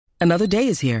Another day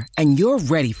is here, and you're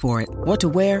ready for it. What to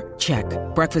wear? Check.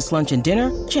 Breakfast, lunch, and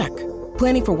dinner? Check.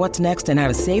 Planning for what's next and how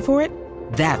to save for it?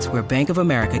 That's where Bank of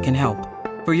America can help.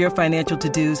 For your financial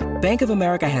to-dos, Bank of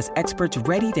America has experts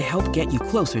ready to help get you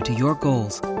closer to your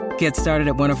goals. Get started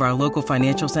at one of our local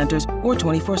financial centers or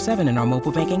 24/7 in our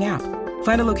mobile banking app.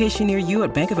 Find a location near you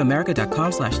at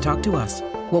bankofamerica.com/talktous.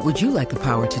 What would you like the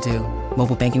power to do?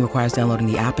 Mobile banking requires downloading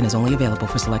the app and is only available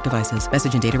for select devices.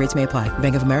 Message and data rates may apply.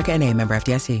 Bank of America N.A., member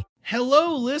FDIC.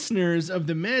 Hello, listeners of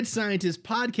the Mad Scientist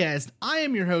Podcast. I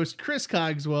am your host, Chris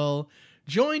Cogswell,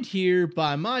 joined here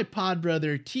by my pod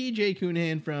brother, TJ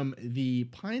Coonahan from the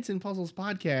Pints and Puzzles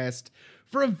Podcast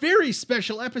for a very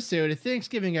special episode, a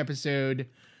Thanksgiving episode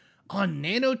on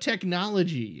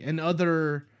nanotechnology and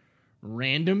other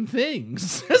random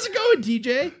things. How's it going,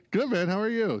 TJ? Good, man. How are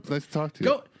you? It's nice to talk to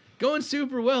you. Going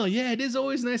super well. Yeah, it is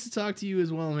always nice to talk to you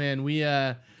as well, man.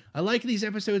 I like these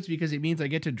episodes because it means I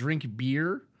get to drink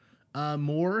beer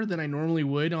more than I normally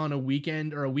would on a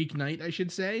weekend or a weeknight, I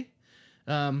should say.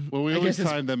 Well, we always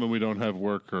time them when we don't have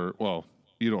work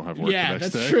you don't have work the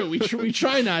next day. Yeah, that's true. We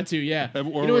try not to, yeah.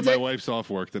 Or when my wife's off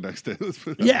work the next day.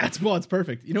 Yeah, it's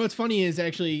perfect. You know what's funny is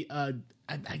actually,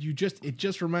 it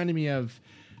just reminded me of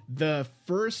the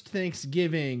first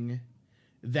Thanksgiving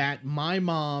that my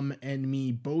mom and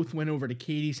me both went over to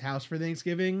Katie's house for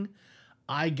Thanksgiving.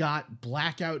 I got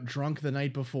blackout drunk the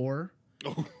night before.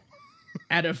 Oh.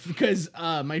 Because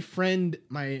my friend,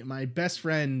 my best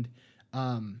friend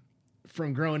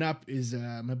from growing up is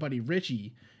my buddy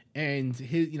Richie, and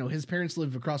his parents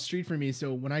live across the street from me.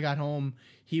 So when I got home,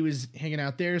 he was hanging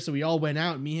out there. So we all went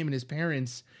out, me, him, and his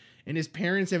parents. And his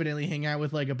parents evidently hang out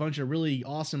with like a bunch of really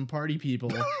awesome party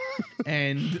people.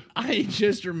 And I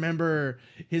just remember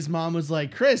his mom was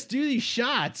like, "Chris, do these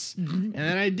shots." And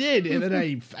then I did. And then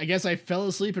I guess I fell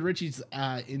asleep at Richie's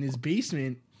in his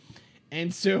basement.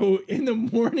 And so in the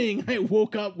morning, I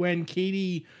woke up when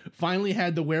Katie finally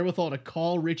had the wherewithal to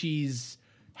call Richie's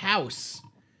house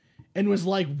and was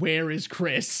like, "Where is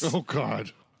Chris?" Oh,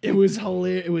 God. It was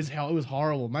hilarious. It was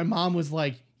horrible. My mom was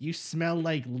like, "You smell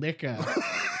like liquor."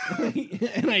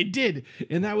 And I did,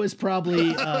 and that was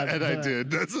probably I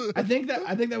did. I think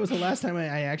that was the last time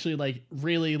I actually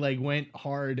really went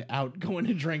hard out going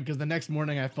to drink, because the next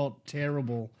morning I felt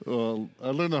terrible. Well, I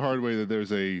learned the hard way that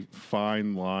there's a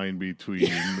fine line between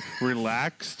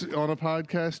relaxed on a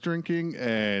podcast drinking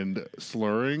and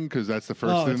slurring, because that's the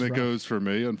first thing that goes for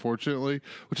me, unfortunately,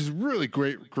 which is really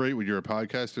great when you're a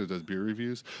podcaster that does beer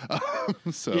reviews.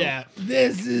 So yeah,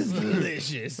 this is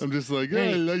delicious. I'm just like,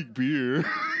 I like beer.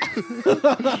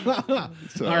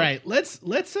 So. All right, let's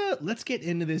get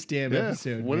into this damn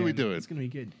episode. What are we doing? It's gonna be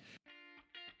good.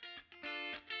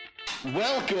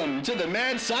 Welcome to the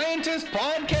Mad Scientist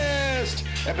Podcast,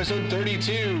 episode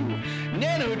 32,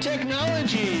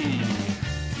 Nanotechnology.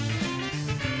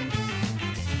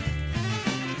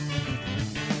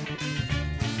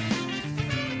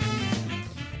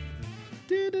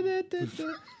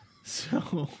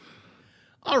 So,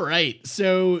 all right.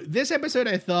 So this episode,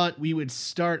 I thought we would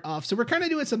start off. So we're kind of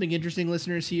doing something interesting,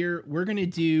 listeners, here. We're going to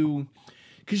do,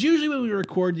 because usually when we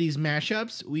record these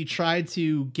mashups, we try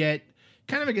to get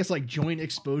kind of, I guess, like joint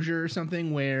exposure or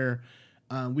something where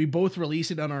we both release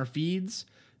it on our feeds.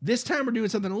 This time we're doing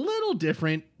something a little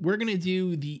different. We're going to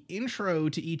do the intro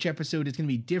to each episode. It's going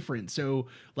to be different. So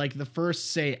like the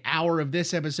first, say, hour of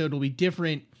this episode will be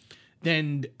different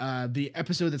than the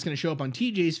episode that's going to show up on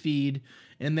TJ's feed.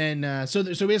 And then, so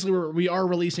basically we are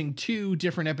releasing two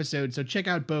different episodes. So check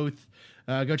out both.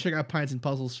 Go check out Pints and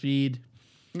Puzzles feed.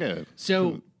 Yeah.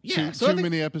 So too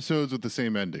many episodes with the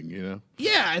same ending, you know?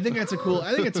 Yeah, I think it's a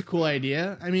cool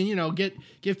idea. I mean,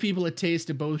 give people a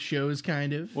taste of both shows,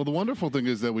 kind of. Well, the wonderful thing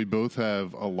is that we both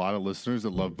have a lot of listeners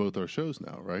that love both our shows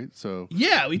now, right? So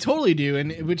yeah, we totally do,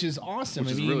 and which is awesome.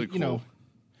 Which is really cool.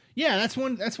 Yeah, that's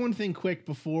one thing quick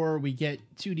before we get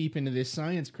too deep into this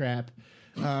science crap.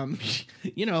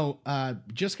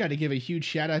 Just got to give a huge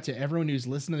shout out to everyone who's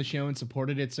listened to the show and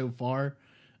supported it so far.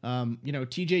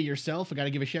 TJ yourself, I got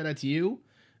to give a shout out to you.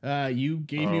 You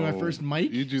gave me my first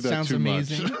mic. You do that sounds too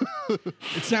amazing. Much.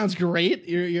 It sounds great.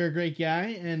 You're a great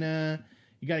guy, and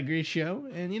you got a great show.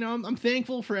 And I'm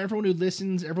thankful for everyone who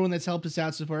listens, everyone that's helped us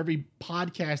out so far, every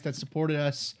podcast that supported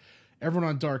us, everyone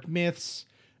on Dark Myths,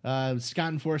 Scott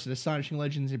and Forrest at Astonishing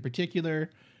Legends in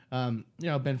particular.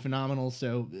 been phenomenal.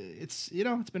 So it's been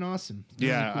awesome. It's been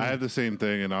Yeah, really cool. I had the same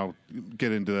thing, and I'll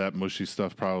get into that mushy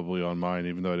stuff probably on mine,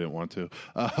 even though I didn't want to.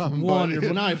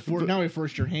 Wonderful. Now I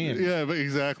forced your hand. Yeah, but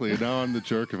exactly. Now I'm the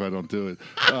jerk if I don't do it.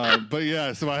 But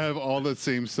yeah, so I have all that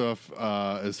same stuff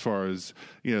as far as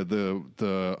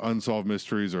the unsolved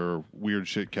mysteries or weird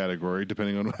shit category,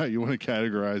 depending on how you want to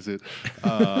categorize it.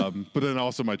 But then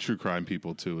also my true crime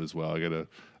people too as well.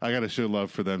 I gotta show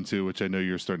love for them too, which I know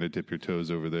you're starting to dip your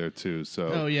toes over there too. So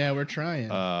Oh yeah, we're trying.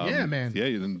 Yeah, man. Yeah,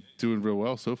 you've been doing real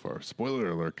well so far. Spoiler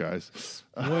alert, guys.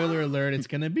 Spoiler alert, it's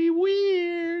gonna be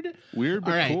weird. Weird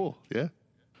but All right. cool. Yeah.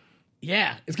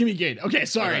 Yeah, it's gonna be good. Okay,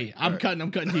 sorry. I'm cutting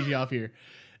TG off here.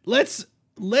 Let's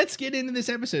get into this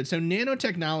episode. So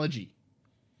nanotechnology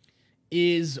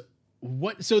is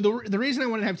what the reason I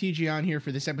wanted to have TG on here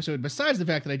for this episode, besides the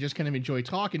fact that I just kind of enjoy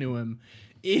talking to him,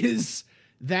 is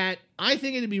that I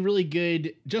think it'd be really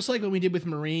good, just like what we did with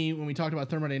Marie when we talked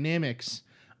about thermodynamics.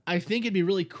 I think it'd be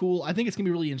really cool. I think it's gonna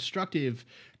be really instructive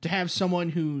to have someone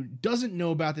who doesn't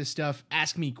know about this stuff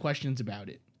ask me questions about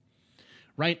it,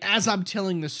 right? As I'm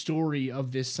telling the story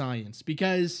of this science.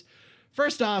 Because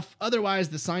first off, otherwise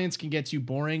the science can get too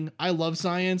boring. I love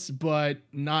science, but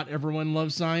not everyone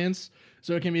loves science,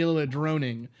 so it can be a little bit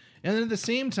droning. And then at the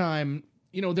same time,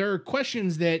 there are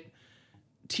questions that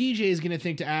TJ is going to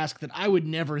think to ask that I would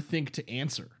never think to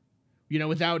answer,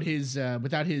 without his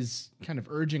kind of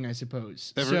urging, I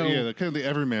suppose. Kind of the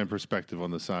everyman perspective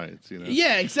on the science,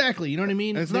 Yeah, exactly. You know what I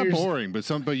mean? And it's not boring,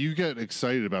 but you get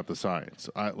excited about the science,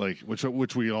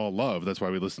 which we all love. That's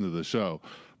why we listen to the show.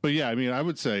 But yeah, I mean, I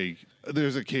would say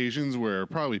there's occasions where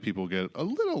probably people get a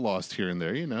little lost here and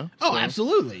there, Oh,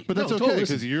 absolutely. But that's okay totally.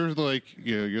 because you're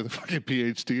you're the fucking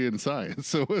PhD in science,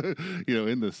 so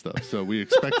in this stuff. So we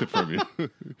expect it from you.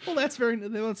 Well, that's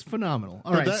phenomenal.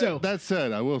 All right. That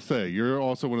said, I will say you're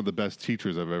also one of the best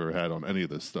teachers I've ever had on any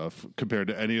of this stuff compared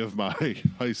to any of my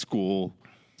high school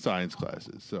science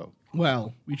classes. So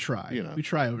well, we try. We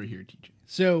try over here, TJ.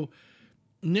 So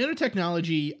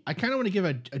nanotechnology, I kind of want to give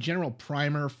a general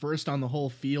primer first on the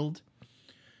whole field,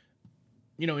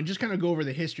 and just kind of go over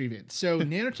the history of it. So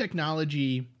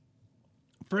nanotechnology,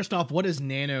 first off, what does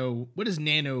nano in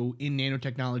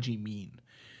nanotechnology mean?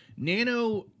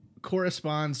 Nano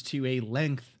corresponds to a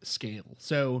length scale.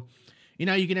 So,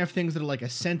 you can have things that are like a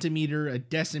centimeter, a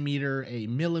decimeter, a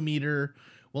millimeter.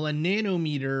 Well, a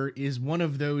nanometer is one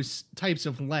of those types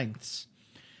of lengths.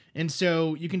 And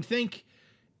so you can think,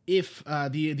 if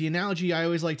the analogy I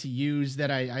always like to use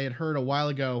that I had heard a while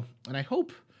ago, and I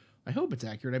hope it's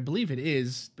accurate. I believe it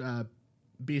is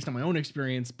based on my own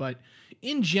experience, but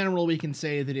in general, we can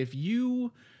say that if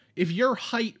your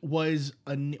height was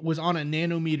on a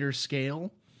nanometer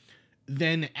scale,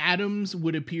 then atoms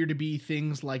would appear to be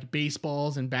things like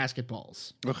baseballs and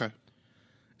basketballs. Okay.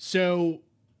 So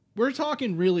we're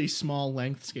talking really small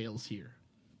length scales here.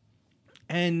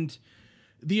 And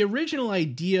the original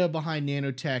idea behind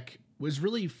nanotech was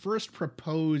really first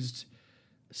proposed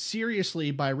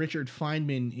seriously by Richard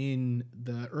Feynman in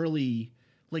the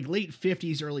late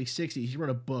 50s, early 60s. He wrote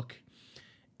a book.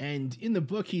 And in the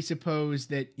book, he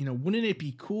supposed that, wouldn't it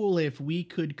be cool if we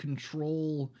could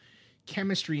control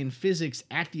chemistry and physics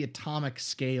at the atomic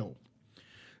scale?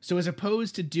 So as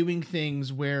opposed to doing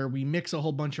things where we mix a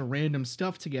whole bunch of random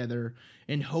stuff together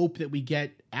and hope that we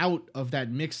get out of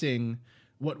that mixing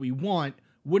what we want,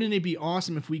 wouldn't it be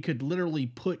awesome if we could literally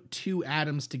put two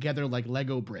atoms together like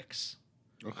Lego bricks?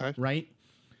 Okay. Right?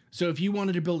 So if you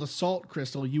wanted to build a salt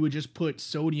crystal, you would just put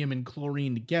sodium and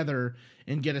chlorine together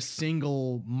and get a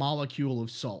single molecule of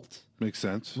salt. Makes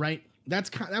sense. Right?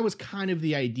 That was kind of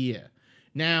the idea.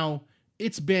 Now,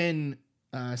 it's been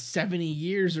 70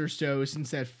 years or so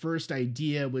since that first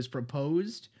idea was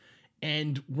proposed,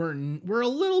 and we're a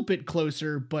little bit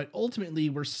closer, but ultimately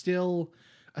we're still,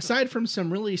 aside from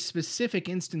some really specific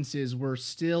instances, we're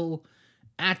still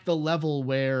at the level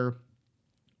where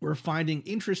we're finding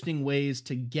interesting ways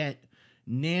to get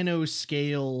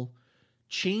nanoscale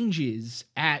changes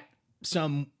at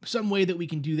some way that we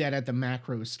can do that at the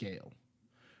macro scale,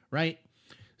 right?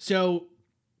 So,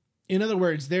 in other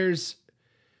words, there's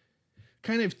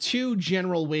kind of two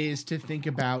general ways to think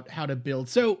about how to build.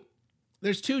 So,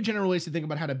 there's two general ways to think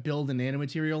about how to build a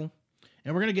nanomaterial,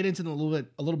 and we're going to get into them a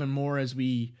little bit more as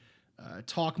we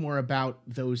talk more about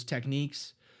those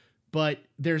techniques. But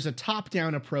there's a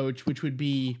top-down approach, which would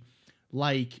be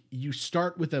like you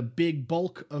start with a big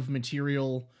bulk of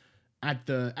material at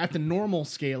the normal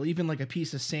scale, even like a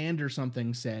piece of sand or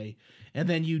something, say, and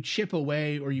then you chip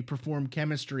away or you perform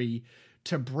chemistry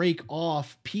to break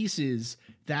off pieces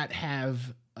that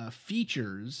have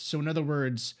features. So in other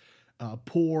words,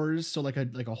 pores, so like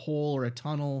a hole or a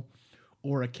tunnel,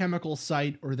 or a chemical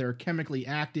site, or they're chemically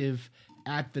active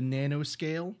at the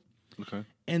nanoscale. Okay.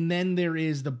 And then there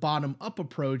is the bottom up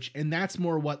approach, and that's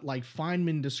more what like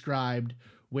Feynman described,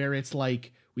 where it's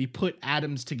like we put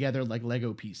atoms together like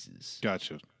Lego pieces.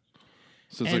 Gotcha.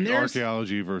 So it's And like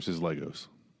archaeology versus Legos.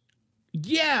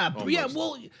 Yeah,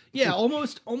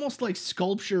 Almost. almost like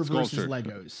sculpture versus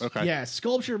Legos. Okay. Yeah,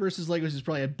 sculpture versus Legos is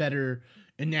probably a better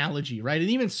analogy, right? And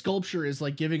even sculpture is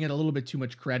like giving it a little bit too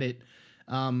much credit.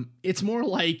 It's more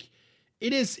like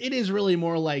it is really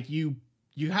more like you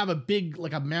have a big,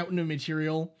 like a mountain of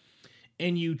material,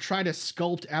 and you try to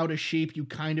sculpt out a shape you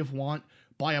kind of want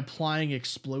by applying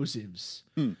explosives.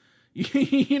 You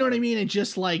know what I mean? And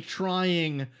just like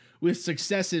trying with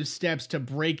successive steps to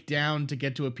break down to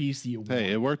get to a piece that you want.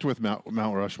 Hey, it worked with Mount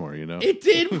Rushmore, you know? It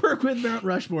did work with Mount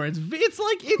Rushmore.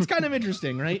 It's kind of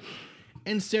interesting, right?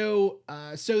 And so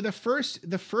the first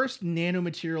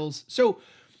nanomaterials. So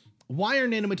why are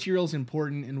nanomaterials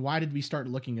important, and why did we start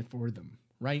looking for them,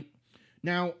 right?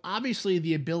 Now, obviously,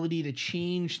 the ability to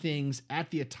change things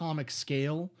at the atomic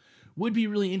scale would be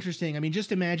really interesting. I mean,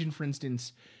 just imagine, for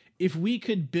instance, if we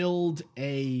could build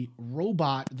a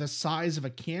robot the size of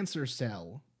a cancer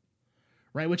cell,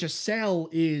 right? Which a cell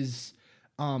is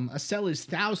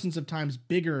thousands of times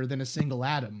bigger than a single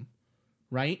atom,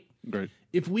 right? Right.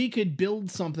 If we could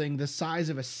build something the size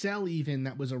of a cell, even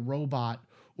that was a robot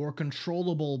or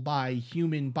controllable by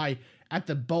at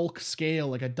the bulk scale,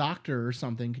 like a doctor or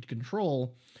something could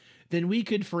control, then we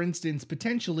could, for instance,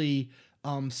 potentially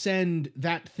send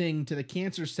that thing to the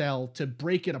cancer cell to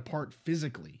break it apart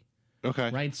physically.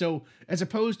 Okay. Right. So as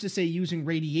opposed to, say, using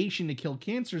radiation to kill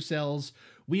cancer cells,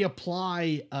 we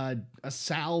apply a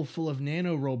salve full of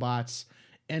nanorobots,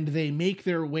 and they make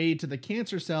their way to the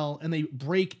cancer cell and they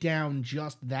break down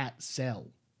just that cell.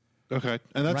 Okay.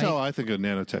 And that's how I think of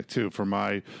nanotech too. From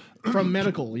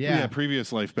medical, yeah.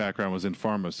 Previous life background was in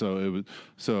pharma,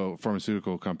 so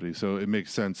pharmaceutical company. So it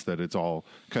makes sense that it's all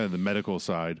kind of the medical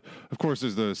side. Of course,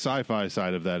 there's the sci-fi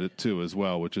side of that too as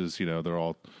well, which is, they're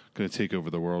all going to take over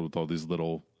the world with all these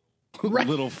little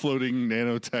floating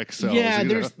nanotech cells. Yeah,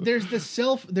 there's the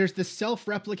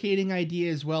self-replicating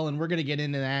idea as well, and we're going to get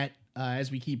into that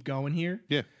as we keep going here.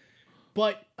 Yeah.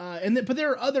 But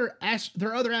there are other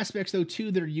aspects though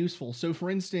too that are useful. So for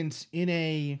instance, in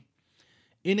a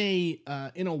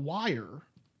wire,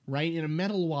 right, in a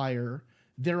metal wire,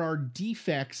 there are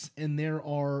defects and there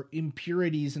are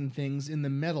impurities and things in the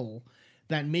metal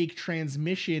that make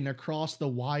transmission across the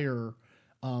wire.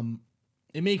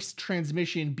 It makes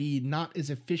transmission be not as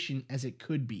efficient as it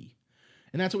could be,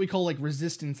 and that's what we call like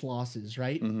resistance losses,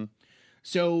 right? Mm-hmm.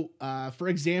 So, for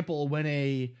example, when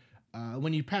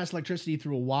you pass electricity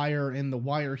through a wire and the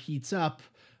wire heats up,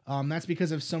 that's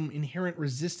because of some inherent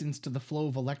resistance to the flow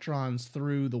of electrons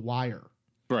through the wire.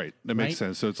 Right. That makes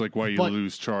sense. So it's like why you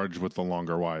lose charge with the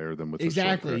longer wire than with the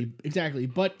short, right? Exactly.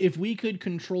 But if we could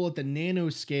control at the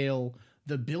nanoscale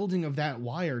the building of that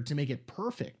wire to make it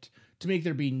perfect, to make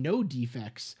there be no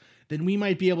defects, then we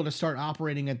might be able to start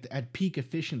operating at peak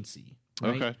efficiency.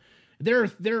 Right? Okay. There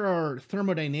are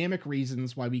thermodynamic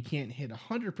reasons why we can't hit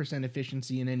 100%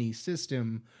 efficiency in any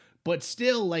system, but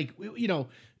still, like,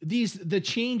 the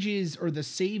changes or the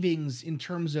savings in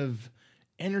terms of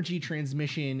energy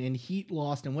transmission and heat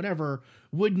loss and whatever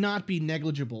would not be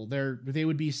negligible. They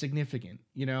would be significant,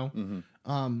 Mm-hmm.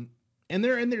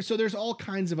 So there's all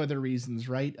kinds of other reasons,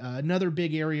 right? Another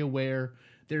big area where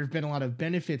there have been a lot of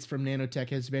benefits from nanotech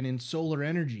has been in solar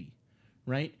energy,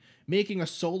 right? Making a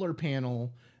solar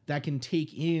panel that can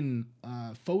take in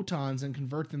photons and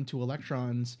convert them to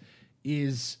electrons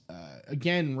is,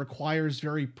 again, requires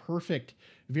very perfect,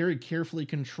 very carefully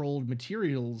controlled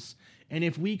materials. And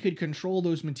if we could control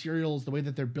those materials the way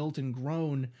that they're built and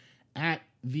grown at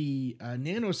the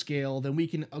nanoscale, then we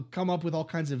can come up with all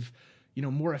kinds of,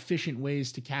 more efficient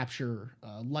ways to capture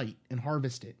light and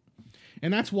harvest it.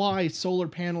 And that's why solar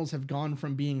panels have gone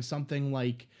from being something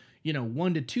like,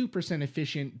 1% to 2%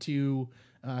 efficient to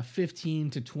 15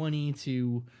 to 20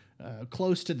 to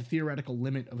close to the theoretical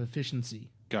limit of efficiency.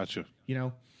 Gotcha.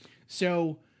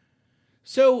 So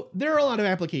there are a lot of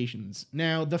applications.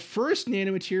 Now, the first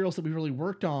nanomaterials that we really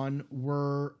worked on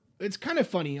it's kind of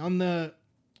funny.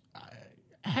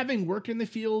 Having worked in the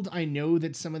field, I know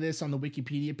that some of this on the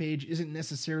Wikipedia page isn't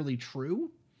necessarily true.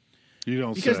 You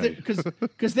don't say.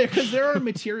 Because there are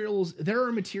materials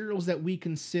that we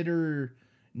consider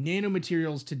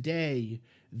nanomaterials today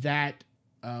that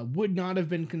would not have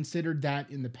been considered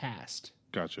that in the past.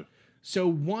 Gotcha. So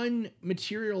one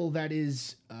material that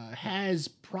has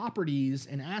properties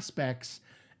and aspects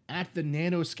at the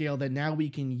nanoscale that now we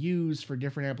can use for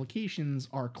different applications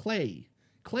are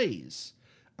clays.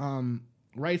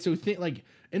 right? So like,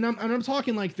 and I'm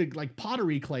talking like the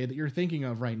pottery clay that you're thinking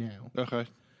of right now. Okay.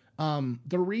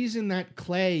 The reason that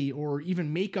clay or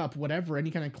even makeup, whatever,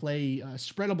 any kind of clay,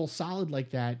 spreadable solid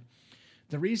like that,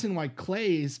 the reason why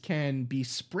clays can be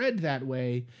spread that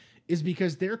way is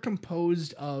because they're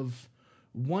composed of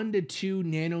 1 to 2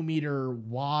 nanometer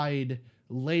wide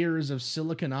layers of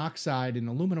silicon oxide and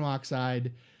aluminum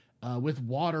oxide with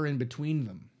water in between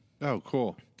them. Oh,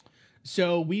 cool.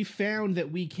 So we found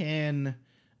that we can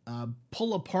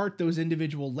pull apart those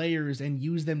individual layers and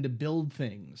use them to build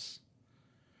things.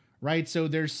 Right? So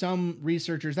there's some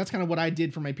researchers, that's kind of what I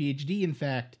did for my PhD, in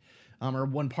fact, or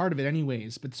one part of it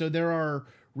anyways. But so there are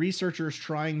researchers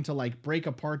trying to like break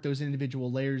apart those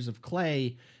individual layers of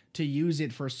clay to use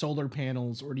it for solar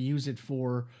panels or to use it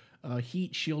for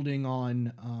heat shielding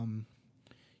on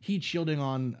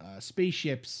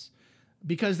spaceships,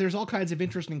 because there's all kinds of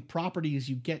interesting properties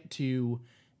you get to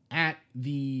at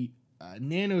the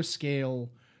nanoscale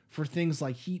for things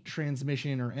like heat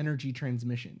transmission or energy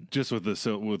transmission. Just with the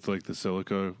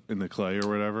silica in the clay or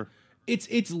whatever.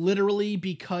 It's literally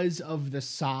because of the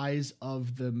size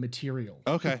of the material.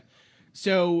 Okay.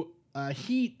 So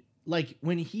heat, like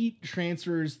when heat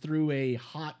transfers through a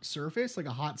hot surface, like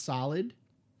a hot solid,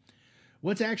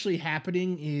 what's actually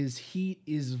happening is heat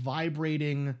is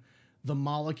vibrating the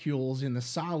molecules in the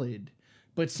solid.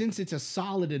 But since it's a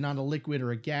solid and not a liquid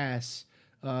or a gas,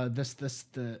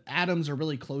 the atoms are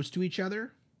really close to each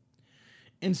other,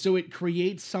 and so it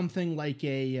creates something like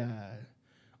a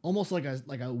almost like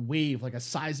a wave, like a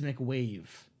seismic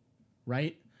wave,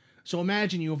 right? So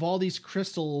imagine you have all these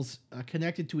crystals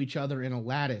connected to each other in a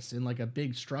lattice in like a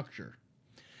big structure,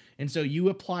 and so you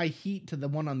apply heat to the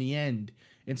one on the end,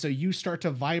 and so you start to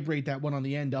vibrate that one on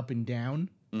the end up and down.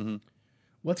 Mm-hmm.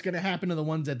 What's going to happen to the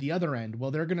ones at the other end?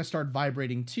 Well, they're going to start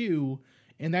vibrating too.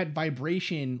 And that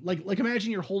vibration, like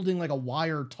imagine you're holding like a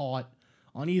wire taut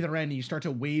on either end and you start to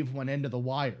wave one end of the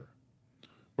wire.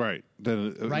 Right.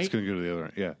 Then it's going to go to the other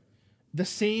end. Yeah. The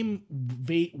same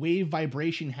wave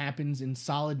vibration happens in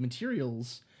solid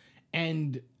materials.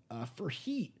 And for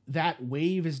heat, that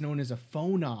wave is known as a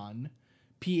phonon,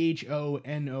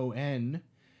 Phonon.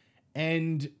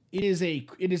 And it is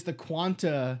the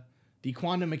quantum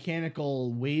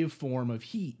mechanical waveform of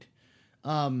heat.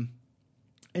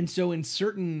 And so in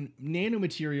certain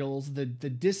nanomaterials, the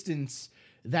distance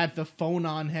that the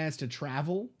phonon has to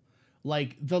travel,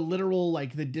 like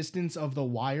the distance of the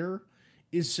wire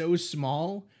is so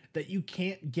small that you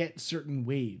can't get certain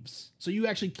waves. So you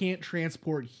actually can't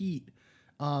transport heat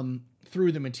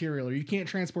through the material, or you can't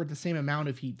transport the same amount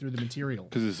of heat through the material.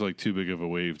 Because it's like too big of a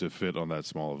wave to fit on that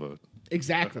small of a...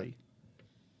 Exactly. Okay.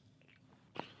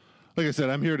 Like I said,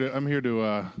 I'm here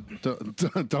to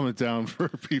dumb it down for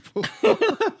people.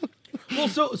 Well,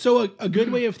 so a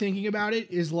good way of thinking about it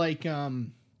is like, I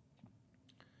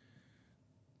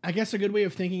guess a good way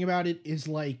of thinking about it is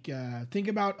like, think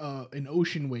about an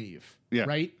ocean wave, yeah.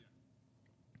 Right?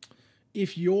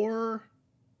 If you're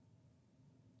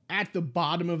at the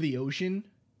bottom of the ocean,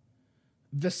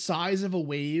 the size of a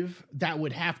wave that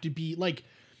would have to be like,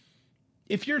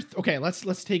 if you're okay,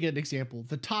 let's take an example.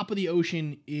 The top of the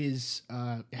ocean is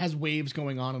has waves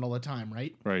going on it all the time,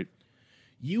 right? Right.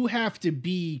 You have to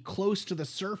be close to the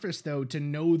surface though to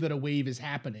know that a wave is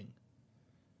happening.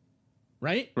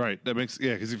 Right? Right. That makes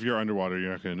because if you're underwater,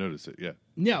 you're not going to notice it. Yeah.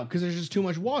 No, because there's just too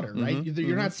much water, right?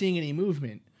 You're not seeing any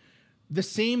movement. The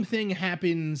same thing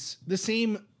happens. The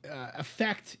same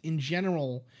effect in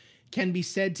general can be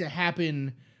said to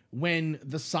happen when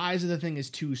the size of the thing is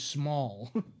too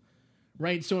small.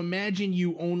 Right? So imagine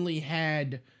you only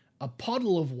had a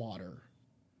puddle of water,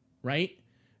 right?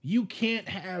 You can't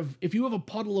have, if you have a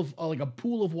puddle of, like a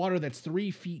pool of water that's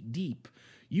 3 feet deep,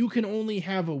 you can only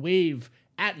have a wave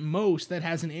at most that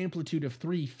has an amplitude of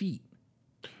 3 feet.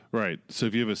 Right. So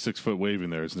if you have a 6-foot wave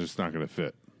in there, it's just not going to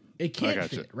fit. It can't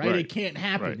fit, right? It can't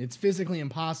happen. Right. It's physically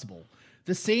impossible.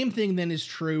 The same thing then is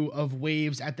true of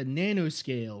waves at the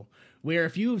nanoscale, where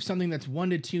if you have something that's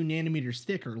 1 to 2 nanometers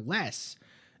thick or less,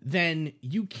 then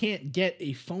you can't get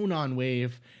a phonon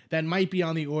wave that might be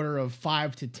on the order of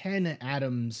 5 to 10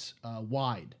 atoms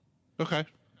wide. Okay.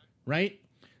 Right?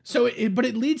 So, but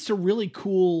it leads to really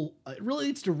cool. It really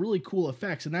leads to really cool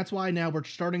effects, and that's why now we're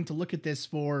starting to look at this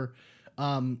for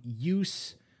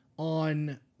use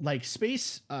on like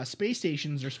space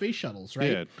stations or space shuttles,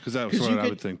 right? Yeah, because that's what I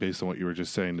would think based on what you were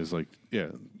just saying is like,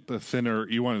 the thinner,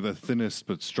 you wanted the thinnest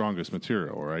but strongest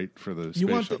material, right? For the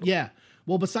space shuttle.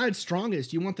 Well, besides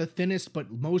strongest, you want the thinnest but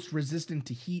most resistant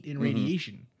to heat and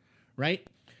radiation, right?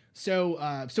 So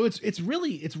it's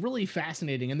really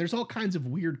fascinating, and there's all kinds of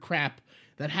weird crap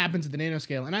that happens at the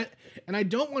nanoscale, and I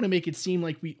don't want to make it seem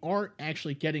like we aren't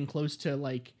actually getting close to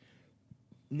like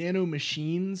nano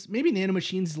machines. Maybe nano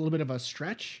machines is a little bit of a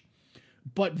stretch,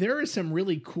 but there is some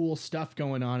really cool stuff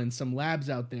going on in some labs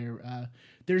out there.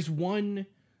 There's one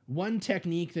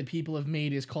technique that people have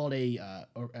made is called a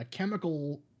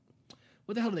chemical.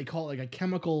 What the hell do they call it? Like a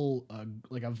chemical,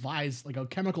 like a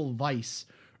chemical vice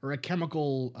or a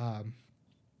chemical,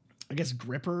 I guess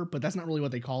gripper, but that's not really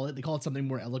what they call it. They call it something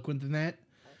more eloquent than that.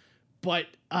 But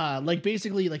like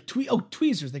basically like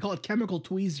tweezers. They call it chemical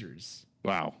tweezers.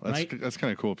 Wow, that's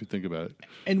kind of cool if you think about it.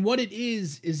 And what it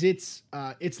is it's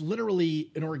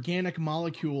literally an organic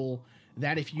molecule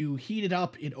that if you heat it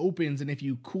up, it opens, and if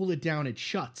you cool it down, it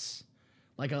shuts,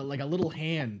 like a little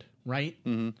hand, right?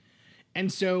 Mm-hmm.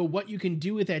 And so what you can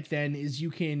do with that then is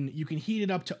you can heat it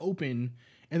up to open,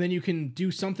 and then you can do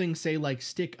something, say like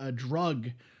stick a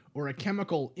drug or a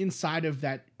chemical inside of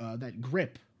that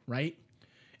grip, right?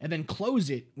 And then close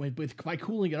it by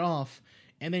cooling it off,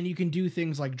 and then you can do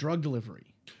things like drug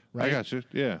delivery, right? I got you.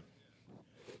 Yeah.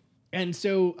 And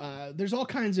so there's all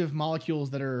kinds of molecules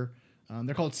that are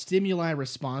they're called stimuli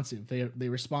responsive. They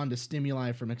respond to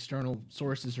stimuli from external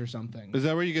sources or something. Is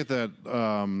that where you get that?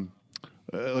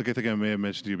 Like I think I may have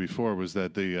mentioned to you before, was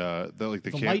that the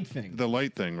light thing? The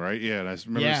light thing, right? Yeah, and I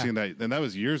remember seeing that, and that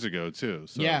was years ago too.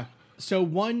 So. Yeah. So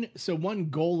one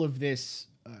goal of this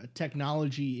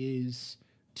technology is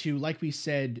to, like we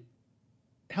said,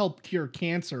 help cure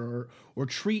cancer or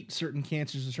treat certain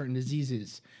cancers or certain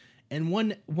diseases. And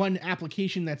one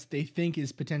application that they think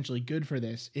is potentially good for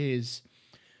this is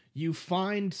you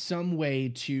find some way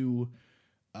to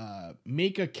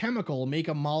make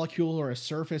a molecule or a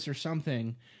surface or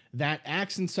something that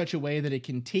acts in such a way that it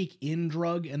can take in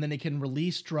drug and then it can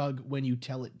release drug when you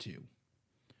tell it to.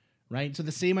 Right? So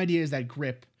the same idea as that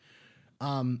grip.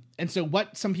 And so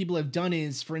what some people have done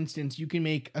is, for instance, you can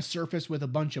make a surface with a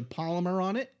bunch of polymer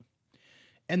on it.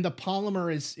 And the polymer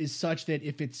is such that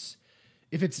if it's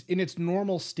in its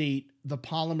normal state, the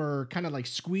polymer kind of like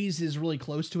squeezes really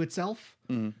close to itself.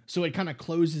 Mm-hmm. So it kind of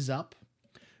closes up.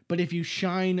 But if you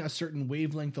shine a certain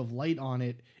wavelength of light on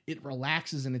it, it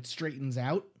relaxes and it straightens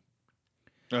out.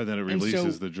 Oh, then it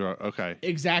releases the drug. Okay.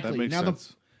 Exactly. That makes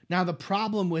sense. Now the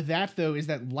problem with that, though, is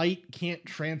that light can't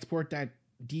transport that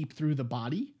deep through the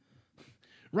body.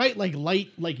 Right? Like light,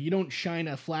 like you don't shine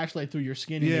a flashlight through your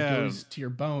skin and it goes to your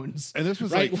bones. And this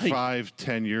was right? like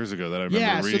 5-10 years ago that I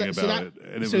remember reading about it.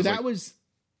 And that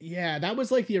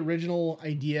was like the original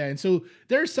idea. And so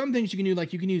there are some things you can do,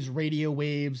 like you can use radio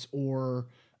waves or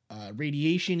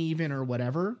radiation even or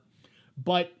whatever.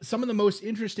 But some of the most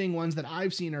interesting ones that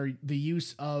I've seen are the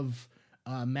use of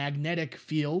magnetic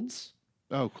fields.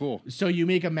 Oh, cool. So you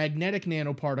make a magnetic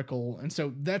nanoparticle. And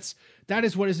so that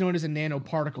is what is known as a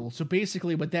nanoparticle. So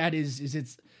basically what that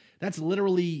is that's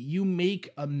literally you make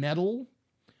a metal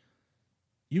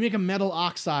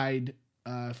oxide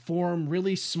form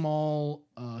really small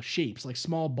shapes, like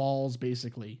small balls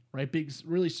basically, right? Big,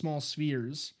 really small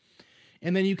spheres.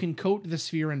 And then you can coat the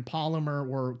sphere in polymer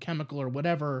or chemical or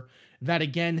whatever that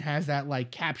again has that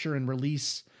like capture and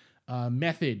release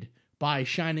method by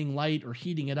shining light or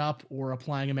heating it up or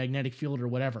applying a magnetic field or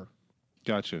whatever.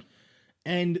 Gotcha.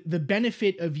 And the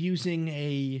benefit of using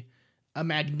a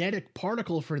magnetic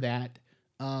particle for that,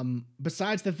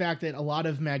 besides the fact that a lot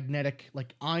of magnetic,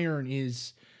 like iron,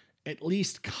 is at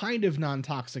least kind of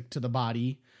non-toxic to the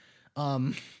body,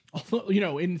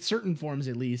 although, in certain forms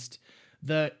at least,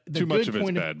 the too much of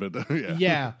it's bad, but yeah.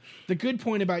 Yeah. The good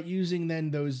point about using then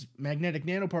those magnetic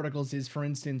nanoparticles is, for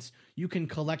instance, you can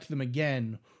collect them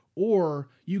again, or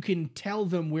you can tell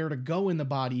them where to go in the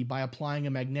body by applying a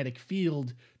magnetic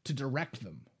field to direct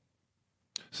them.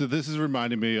 So this is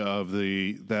reminding me of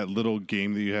that little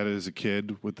game that you had as a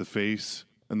kid with the face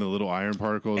and the little iron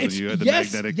particles, and you had the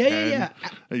magnetic pen,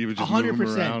 and you would just 100%. Move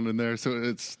them around in there.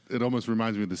 So it almost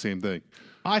reminds me of the same thing.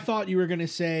 I thought you were going to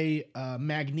say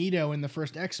Magneto in the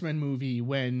first X-Men movie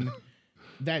when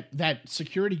that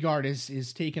security guard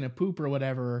is taking a poop or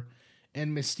whatever,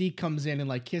 and Mystique comes in and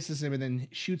like kisses him and then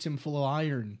shoots him full of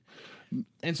iron.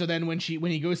 And so then when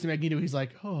he goes to Magneto, he's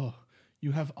like, "Oh,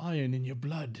 you have iron in your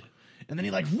blood." And then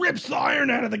he like rips the iron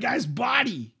out of the guy's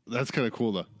body. That's kind of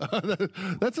cool though.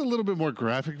 That's a little bit more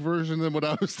graphic version than what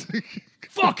I was thinking.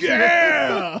 Fuck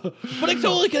yeah! But it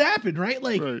totally could happen, right?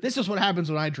 Like This is what happens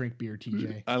when I drink beer,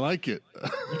 TJ. I like it.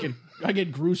 I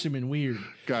get gruesome and weird.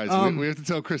 Guys, we have to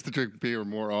tell Chris to drink beer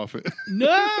more often.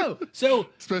 No!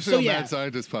 Especially on Mad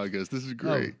Scientist podcast. This is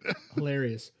great. Oh,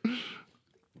 hilarious.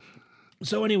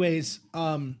 So anyways,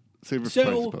 save it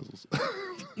for puzzles.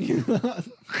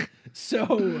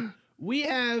 So we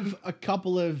have a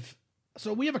couple of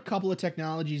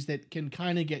technologies that can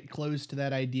kind of get close to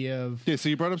that idea of. Yeah. So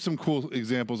you brought up some cool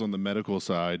examples on the medical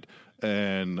side,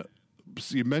 and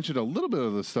so you mentioned a little bit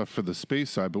of the stuff for the space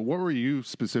side, but what were you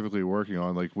specifically working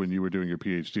on, like when you were doing your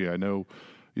PhD? I know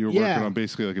you were working on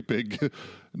basically like a big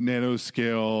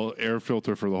nanoscale air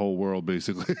filter for the whole world,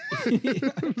 basically.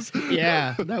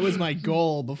 Yeah, that was my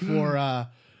goal before I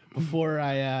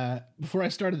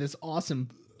started this awesome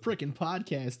freaking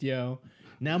podcast, yo.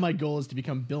 Now my goal is to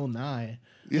become Bill Nye.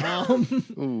 Yeah.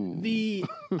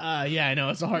 I know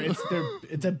it's hard.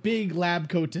 It's a big lab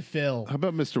coat to fill. How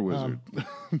about Mr. Wizard?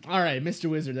 All right, Mr.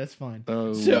 Wizard, that's fine.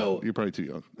 So you're probably too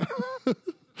young.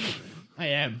 I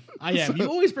am. You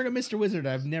always bring up Mr. Wizard.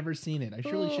 I've never seen it. I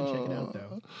surely should check it out,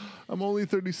 though. I'm only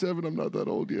 37. I'm not that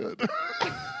old yet.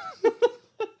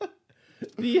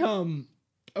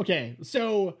 Okay,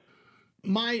 so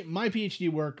my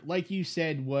PhD work, like you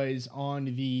said, was on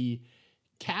the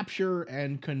capture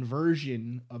and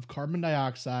conversion of carbon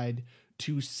dioxide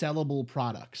to sellable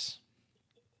products.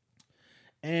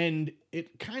 And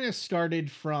it kind of started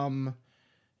from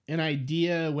an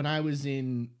idea when I was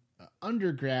in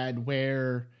undergrad,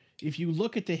 where if you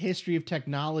look at the history of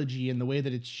technology and the way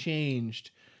that it's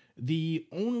changed, the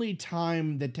only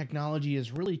time that technology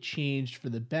has really changed for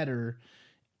the better,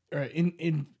 or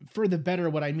for the better,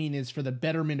 what I mean is for the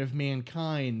betterment of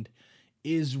mankind,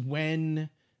 is when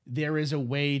there is a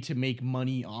way to make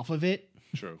money off of it.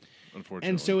 True, unfortunately.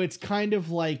 And so it's kind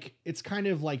of like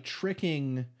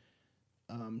tricking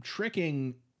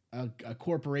a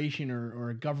corporation or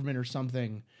a government or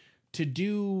something to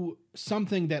do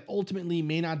something that ultimately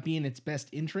may not be in its best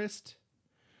interest,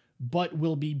 but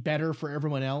will be better for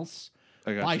everyone else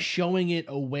by showing it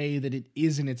a way that it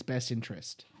is in its best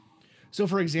interest. So,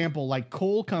 for example, like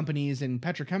coal companies and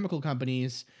petrochemical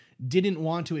companies didn't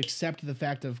want to accept the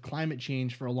fact of climate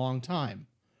change for a long time,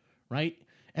 right?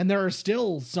 And there are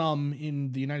still some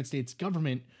in the United States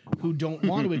government who don't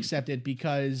want to accept it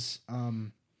because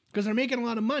they're making a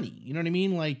lot of money. You know what I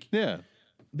mean? Like, yeah,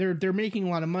 they're making a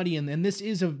lot of money, and this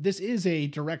is a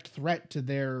direct threat to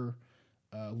their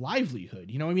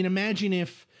livelihood. You know, I mean, imagine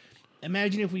if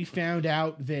we found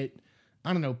out that,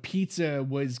 I don't know, pizza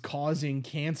was causing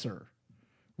cancer,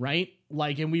 right?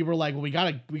 Like, and we were like, well, we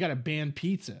gotta ban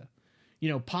pizza. You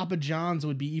know, Papa John's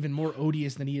would be even more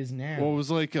odious than he is now. Well, it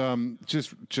was like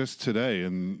just today,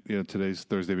 and today's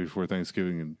Thursday before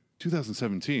Thanksgiving in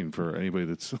 2017 for anybody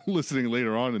that's listening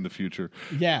later on in the future.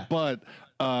 Yeah, but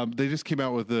they just came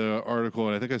out with the article,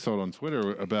 and I think I saw it on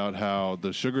Twitter, about how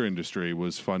the sugar industry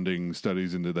was funding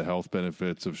studies into the health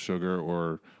benefits of sugar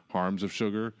or harms of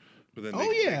sugar. But then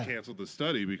they canceled the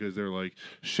study because they're like,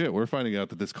 shit, we're finding out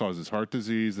that this causes heart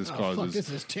disease. This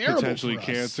causes potentially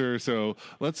cancer. So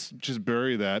let's just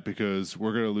bury that because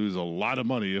we're going to lose a lot of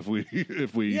money if we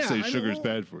say sugar's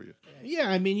bad for you. Yeah,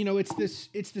 I mean,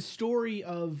 it's the story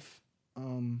of,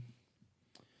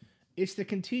 it's the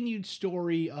continued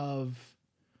story of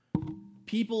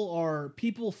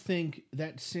people think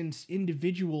that since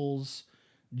individuals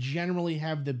generally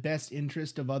have the best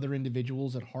interest of other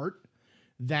individuals at heart,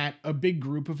 that a big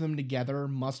group of them together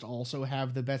must also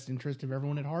have the best interest of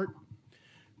everyone at heart.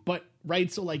 But,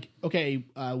 right, so like, okay,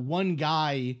 one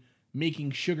guy making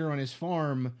sugar on his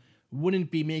farm wouldn't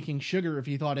be making sugar if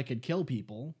he thought it could kill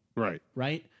people. Right.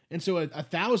 Right? And so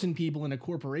 1,000 people in a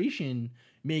corporation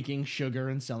making sugar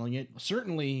and selling it,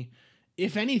 certainly,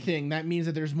 if anything, that means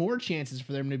that there's more chances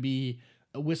for them to be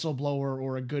a whistleblower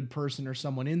or a good person or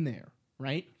someone in there,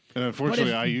 right? And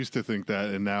unfortunately, I used to think that,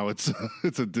 and now it's a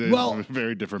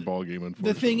very different ballgame,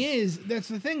 unfortunately. The thing is, that's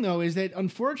the thing, though, is that,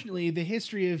 unfortunately, the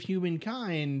history of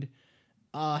humankind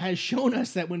has shown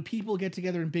us that when people get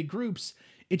together in big groups,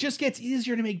 it just gets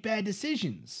easier to make bad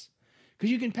decisions.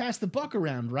 Because you can pass the buck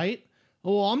around, right?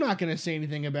 Oh, well, I'm not going to say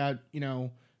anything about,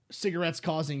 cigarettes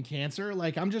causing cancer.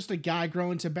 Like, I'm just a guy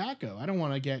growing tobacco. I don't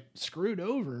want to get screwed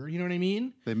over. You know what I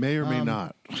mean? They may or may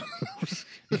not.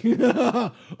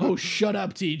 Oh, shut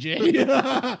up,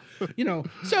 TJ.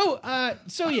 So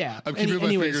yeah. I'm keeping my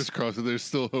fingers crossed that there's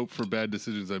still hope for bad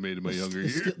decisions I made in my younger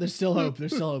years. There's still hope.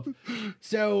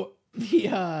 So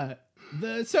to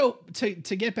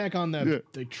get back on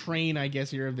the train, I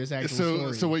guess, here of this actual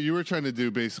story. So what you were trying to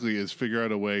do basically is figure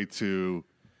out a way to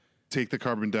take the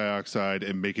carbon dioxide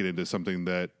and make it into something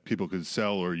that people could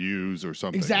sell or use or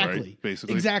something. Exactly. Right?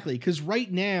 Basically. Exactly. Because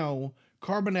right now,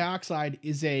 carbon dioxide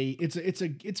is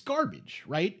it's garbage,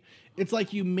 right? It's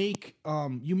like you make a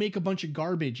bunch of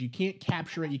garbage. You can't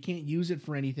capture it. You can't use it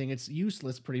for anything. It's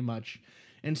useless pretty much.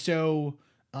 And so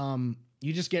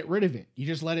you just get rid of it. You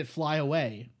just let it fly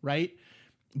away, right?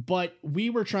 But we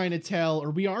are trying to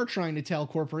tell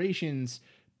corporations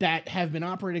that have been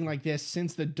operating like this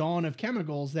since the dawn of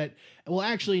chemicals that, well,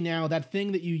 actually now that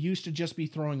thing that you used to just be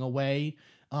throwing away,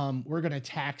 we're going to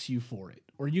tax you for it,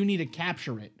 or you need to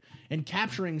capture it. And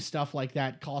capturing stuff like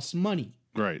that costs money.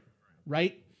 Right.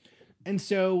 Right? And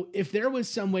so if there was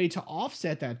some way to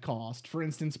offset that cost, for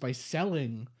instance, by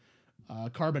selling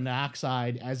carbon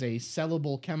dioxide as a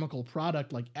sellable chemical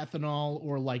product like ethanol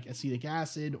or like acetic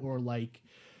acid or like,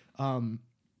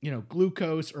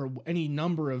 glucose or any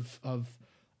number of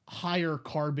higher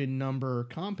carbon number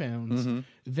compounds,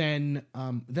 then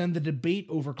the debate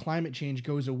over climate change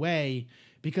goes away,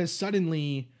 because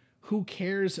suddenly who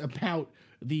cares about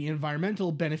the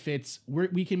environmental benefits?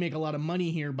 We can make a lot of money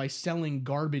here by selling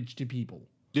garbage to people.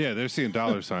 Yeah, they're seeing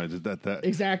dollar signs. That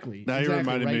Exactly. Now exactly, you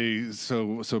reminded right? me.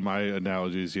 So my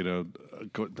analogies,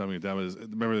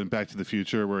 remember in Back to the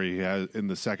Future where he had in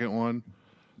the second one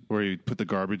where he put the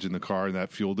garbage in the car and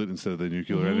that fueled it instead of the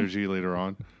nuclear energy later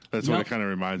on. That's what it kind of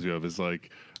reminds me of. Is like,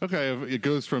 okay, it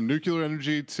goes from nuclear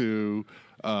energy to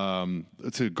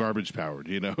garbage powered,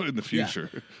 in the future.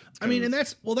 Yeah. I mean, and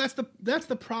that's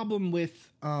the problem with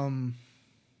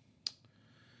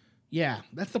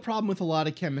that's the problem with a lot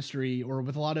of chemistry, or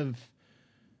with a lot of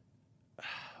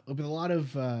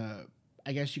I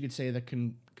guess you could say the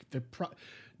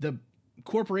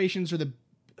corporations, or the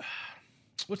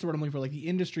what's the word I'm looking for, like the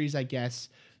industries, I guess,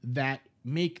 that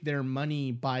make their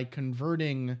money by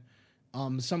converting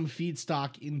some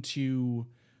feedstock into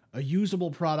a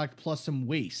usable product plus some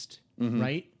waste,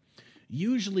 right?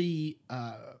 Usually,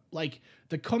 like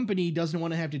the company doesn't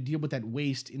want to have to deal with that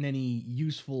waste in any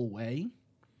useful way.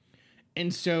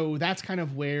 And so that's kind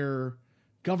of where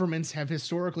governments have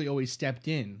historically always stepped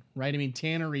in, right? I mean,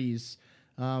 tanneries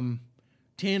in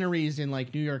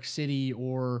like New York City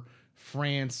or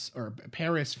France or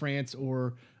Paris, France,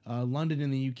 or London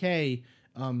in the UK,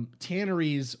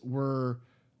 tanneries were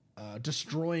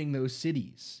destroying those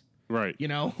cities. Right.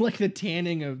 Like the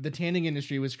tanning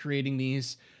industry was creating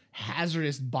these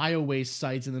hazardous bio-waste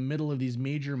sites in the middle of these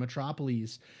major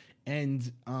metropolises.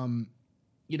 And,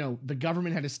 the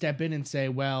government had to step in and say,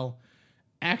 well,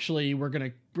 actually, we're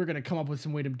going to come up with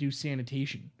some way to do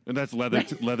sanitation. And that's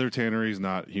leather tanneries,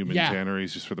 not human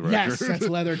tanneries, just for the record. Yes, that's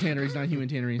leather tanneries, not human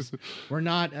tanneries. We're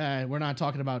not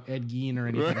talking about Ed Gein or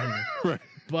anything here. Right.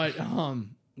 But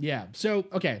yeah. So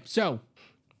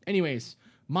anyways,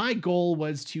 my goal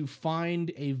was to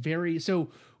find so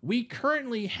we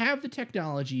currently have the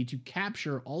technology to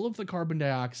capture all of the carbon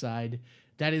dioxide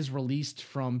that is released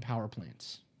from power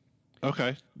plants.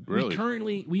 Okay.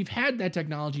 Really? We've had that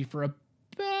technology for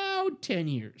about 10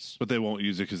 years. But they won't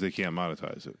use it because they can't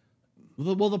monetize it.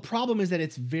 Well, the problem is that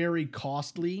it's very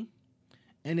costly,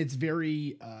 and it's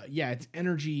very, it's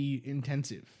energy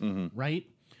intensive, right?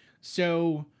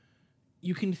 So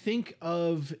you can think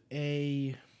of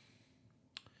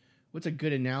what's a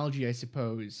good analogy, I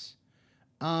suppose?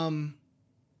 Okay.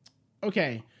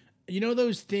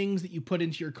 Those things that you put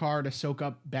into your car to soak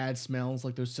up bad smells,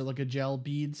 like those silica gel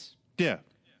beads? Yeah.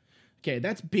 Okay,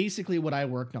 that's basically what I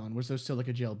worked on, was those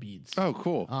silica gel beads. Oh,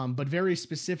 cool. But very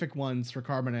specific ones for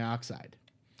carbon dioxide.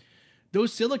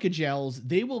 Those silica gels,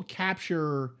 they will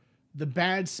capture the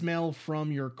bad smell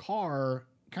from your car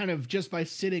kind of just by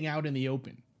sitting out in the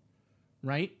open,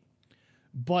 right?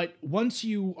 But once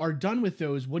you are done with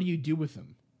those, what do you do with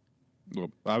them? Well,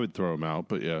 I would throw them out,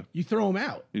 but yeah. You throw them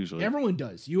out. Usually. Everyone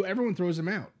does. Everyone throws them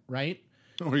out, right?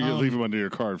 Or you leave them under your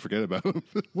car and forget about them.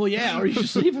 Well, yeah, or you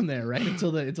just leave them there, right?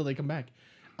 Until they come back.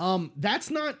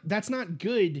 That's not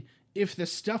good if the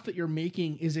stuff that you're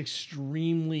making is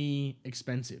extremely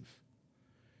expensive,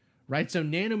 right? So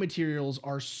nanomaterials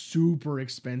are super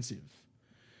expensive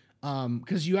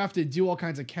because you have to do all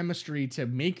kinds of chemistry to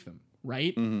make them,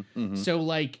 right? So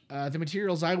like the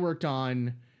materials I worked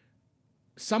on,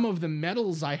 some of the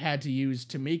metals I had to use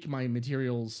to make my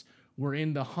materials were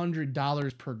in the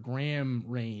 $100 per gram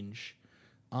range.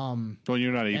 Well,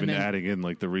 you're not even adding in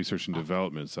like the research and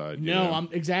development side. No,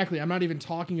 I'm not even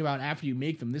talking about after you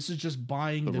make them. This is just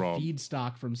buying the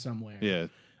feedstock from somewhere. Yeah.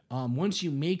 Once you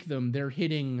make them, they're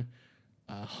hitting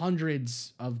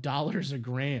hundreds of dollars a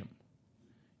gram.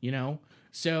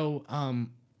 So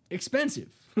expensive,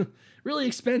 really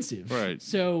expensive. Right.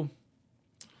 So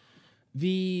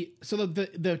the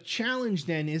challenge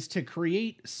then is to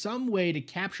create some way to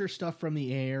capture stuff from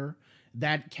the air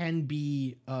that can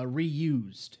be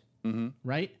reused,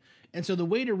 right? And so the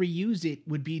way to reuse it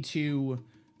would be to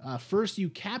first you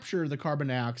capture the carbon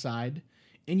dioxide,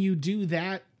 and you do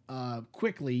that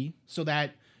quickly so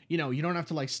that you don't have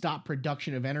to like stop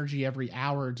production of energy every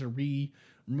hour to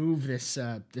remove this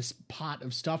pot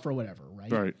of stuff or whatever,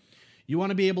 right? Right. You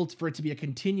want to be able for it to be a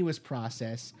continuous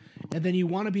process, and then you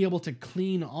want to be able to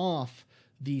clean off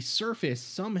the surface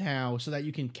somehow so that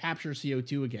you can capture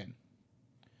CO2 again.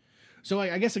 So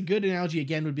I guess a good analogy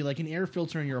again would be like an air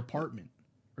filter in your apartment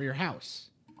or your house,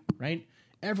 right?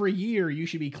 Every year you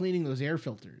should be cleaning those air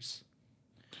filters.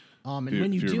 And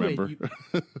when you do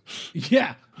it,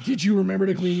 yeah. Did you remember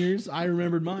to clean yours? I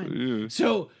remembered mine. Yeah.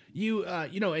 So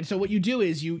and so what you do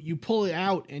is you pull it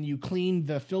out and you clean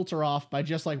the filter off by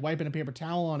just like wiping a paper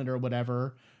towel on it or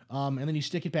whatever. And then you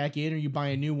stick it back in or you buy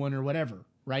a new one or whatever,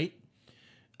 right?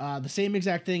 The same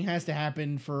exact thing has to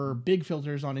happen for big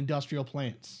filters on industrial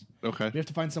plants. Okay. We have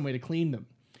to find some way to clean them.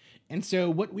 And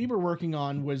so what we were working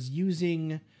on was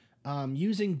using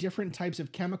different types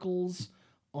of chemicals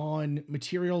on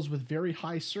materials with very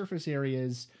high surface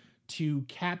areas to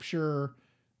capture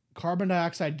carbon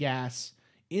dioxide gas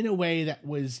in a way that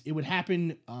it would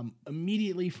happen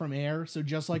immediately from air. So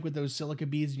just like with those silica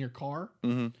beads in your car.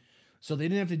 Mm-hmm. So they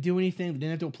didn't have to do anything. They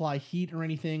didn't have to apply heat or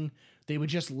anything. They would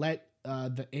just let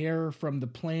the air from the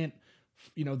plant,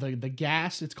 the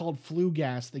gas, it's called flue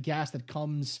gas, the gas that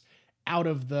comes out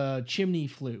of the chimney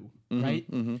flue, mm-hmm, right?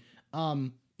 Mm-hmm.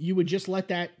 You would just let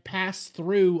that pass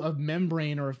through a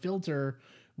membrane or a filter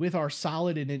with our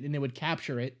solid in it, and it would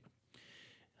capture it.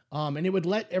 And it would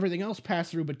let everything else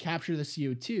pass through, but capture the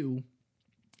CO2.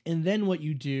 And then what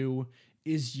you do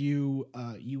is you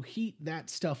heat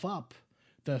that stuff up,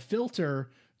 the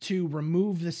filter, to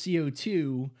remove the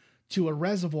CO2 to a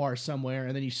reservoir somewhere,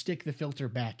 and then you stick the filter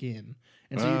back in.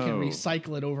 And so you can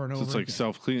recycle it over and over again. So it's like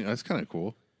self-cleaning. That's kind of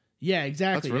cool. Yeah,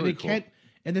 exactly. That's really cool.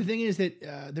 And the thing is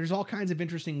that there's all kinds of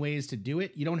interesting ways to do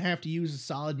it. You don't have to use a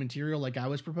solid material like I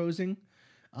was proposing.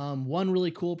 One really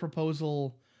cool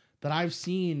proposal that I've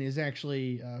seen is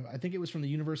actually, I think it was from the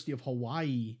University of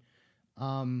Hawaii.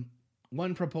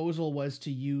 One proposal was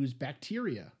to use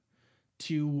bacteria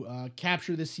to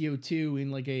capture the CO2 in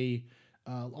like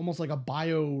almost like a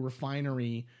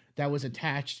biorefinery that was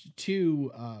attached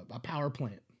to a power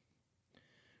plant.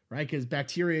 Right, because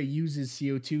bacteria uses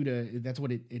CO2 that's what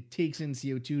it takes in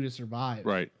CO2 to survive.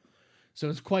 Right. So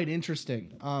it's quite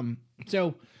interesting.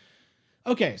 So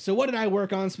what did I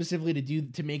work on specifically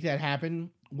to make that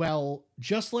happen? Well,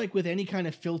 just like with any kind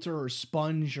of filter or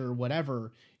sponge or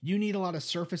whatever, you need a lot of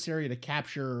surface area to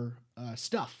capture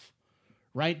stuff,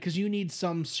 right? Because you need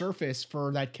some surface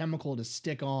for that chemical to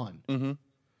stick on, mm-hmm,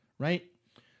 right?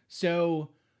 So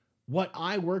what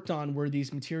I worked on were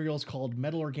these materials called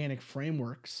metal organic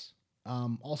frameworks,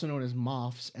 also known as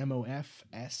MOFs,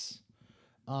 MOFs,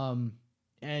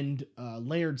 and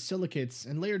layered silicates.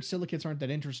 And layered silicates aren't that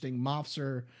interesting.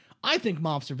 I think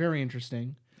MOFs are very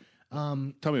interesting. Tell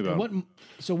me about what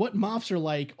MOFs are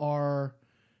like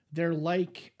they're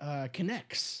like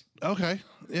Kinex. Okay,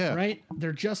 yeah. Right?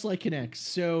 They're just like Kinex.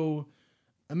 So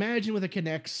imagine with a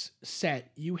Kinex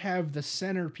set, you have the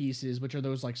center pieces, which are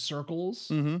those like circles.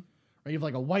 Mm-hmm. Right? You have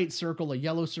like a white circle, a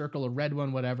yellow circle, a red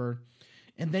one, whatever.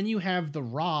 And then you have the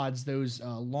rods, those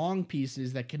long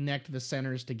pieces that connect the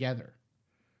centers together,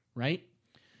 right?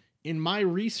 In my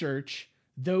research,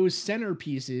 those center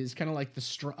pieces, kind of like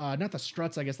not the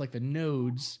struts, I guess, like the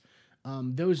nodes,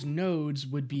 those nodes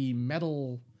would be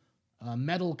metal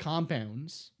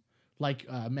compounds like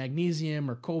magnesium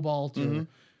or cobalt, mm-hmm, or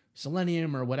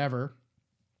selenium or whatever.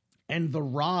 And the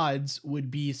rods would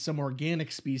be some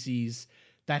organic species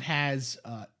that has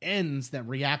ends that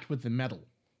react with the metal.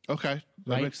 Okay,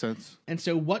 that makes sense. And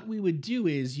so what we would do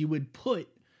is you would put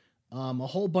a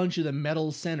whole bunch of the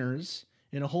metal centers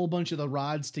and a whole bunch of the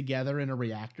rods together in a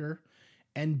reactor.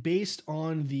 And based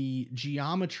on the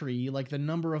geometry, like the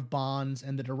number of bonds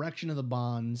and the direction of the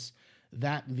bonds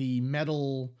that the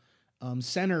metal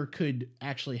center could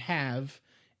actually have,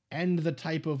 and the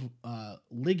type of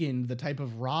ligand, the type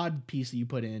of rod piece that you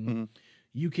put in, mm-hmm,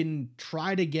 you can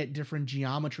try to get different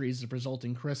geometries of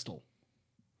resulting crystal.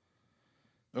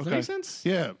 Does that make sense?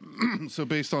 Yeah. So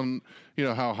based on,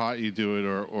 how hot you do it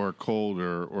or cold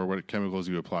or what chemicals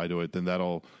you apply to it, then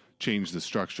that'll change the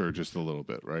structure just a little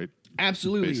bit, right?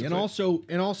 Absolutely. Basically.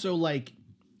 And also like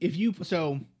if you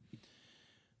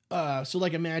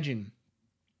like imagine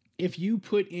if you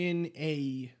put in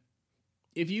a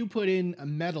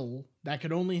metal that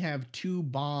could only have 2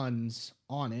 bonds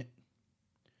on it,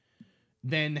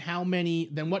 then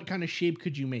what kind of shape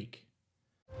could you make?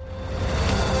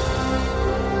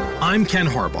 I'm Ken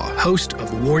Harbaugh, host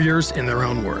of Warriors in Their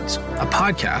Own Words, a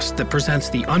podcast that presents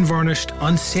the unvarnished,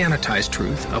 unsanitized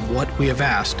truth of what we have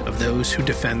asked of those who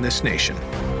defend this nation.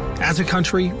 As a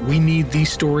country, we need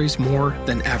these stories more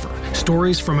than ever.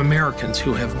 Stories from Americans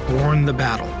who have borne the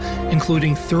battle,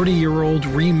 including 30-year-old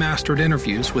remastered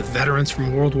interviews with veterans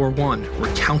from World War I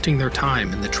recounting their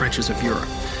time in the trenches of Europe,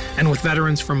 and with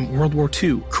veterans from World War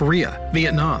II, Korea,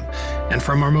 Vietnam, and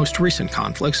from our most recent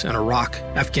conflicts in Iraq,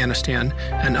 Afghanistan,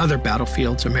 and other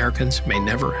battlefields Americans may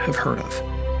never have heard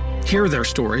of. Hear their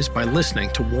stories by listening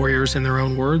to Warriors in Their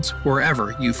Own Words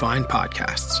wherever you find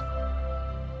podcasts.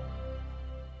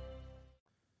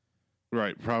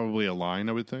 Right, probably a line,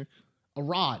 I would think. A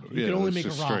rod. You can only make a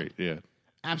rod. Straight, yeah.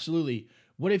 Absolutely.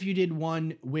 What if you did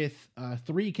one with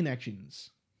 3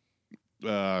 connections?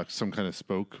 Some kind of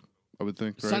spoke, I would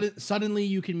think, right? Suddenly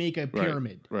you can make a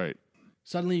pyramid. Right.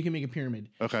 Suddenly you can make a pyramid.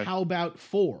 Okay. How about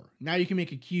 4? Now you can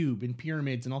make a cube and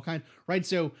pyramids and all kinds. Right.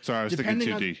 So sorry, I was thinking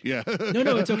 2D. Yeah.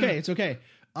 No, it's okay. It's okay.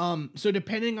 So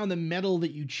depending on the metal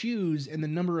that you choose and the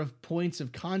number of points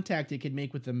of contact it could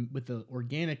make with the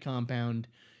organic compound,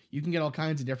 you can get all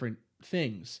kinds of different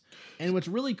things. And what's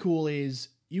really cool is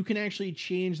you can actually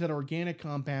change that organic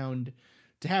compound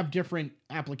to have different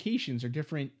applications or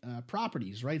different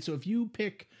properties, right? So if you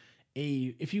pick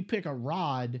a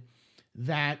rod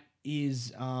that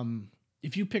is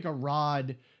if you pick a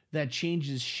rod that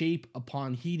changes shape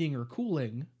upon heating or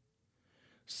cooling,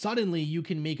 suddenly you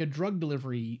can make a drug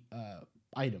delivery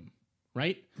item,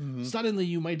 right? Mm-hmm. Suddenly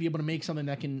you might be able to make something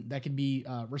that can be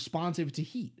responsive to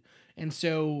heat. And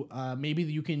so maybe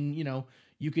you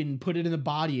can put it in the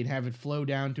body and have it flow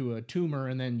down to a tumor,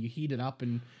 and then you heat it up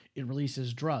and it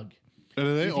releases drug. And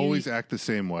do they always act the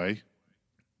same way?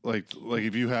 Like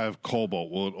if you have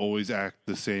cobalt, will it always act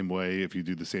the same way if you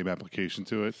do the same application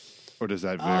to it? Or does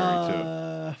that vary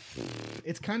too?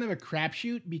 It's kind of a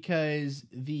crapshoot because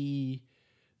the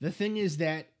thing is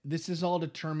that this is all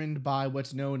determined by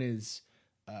what's known as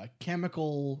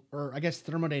chemical, or I guess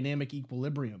thermodynamic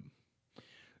equilibrium.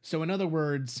 So in other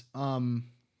words,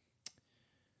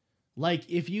 like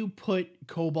if you put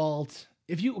cobalt,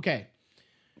 if you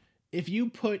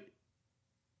put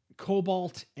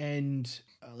cobalt and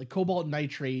like cobalt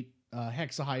nitrate,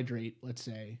 hexahydrate, let's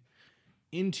say,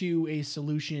 into a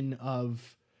solution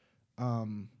of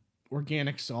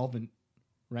organic solvent,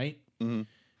 right? Mm-hmm.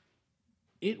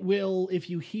 It will,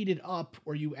 if you heat it up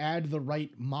or you add the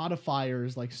right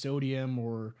modifiers like sodium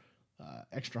or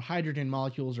extra hydrogen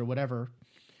molecules or whatever,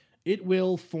 it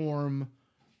will form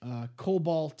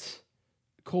cobalt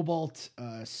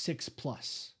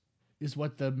 6+ is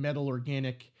what the metal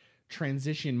organic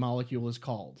transition molecule is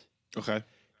called. Okay.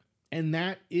 And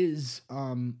that is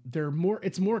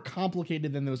it's more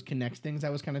complicated than those connect things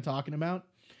I was kind of talking about.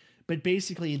 But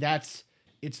basically it's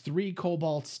 3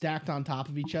 cobalts stacked on top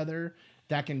of each other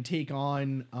that can take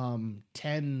on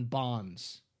 10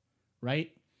 bonds,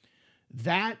 right?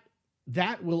 That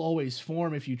will always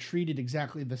form if you treat it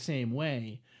exactly the same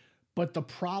way. But the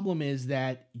problem is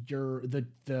that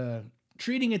the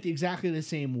treating it exactly the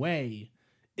same way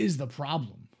is the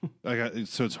problem.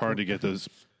 So it's hard to get those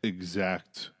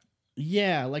exact.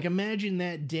 Yeah, like imagine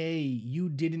that day you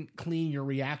didn't clean your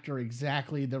reactor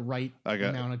exactly the right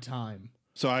amount of time.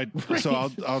 So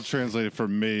I'll translate it for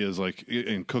me as like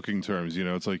in cooking terms. You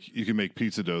know, it's like you can make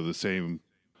pizza dough the same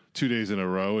 2 days in a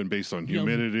row, and based on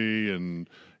humidity and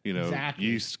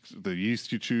exactly. the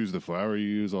yeast you choose, the flour you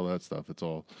use, all that stuff. It's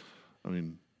all, I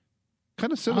mean,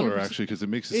 kind of similar actually, because it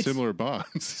makes similar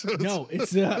bonds. So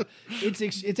it's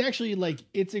actually like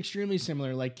it's extremely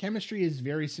similar. Like chemistry is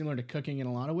very similar to cooking in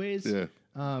a lot of ways. Yeah,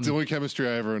 it's the only chemistry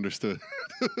I ever understood.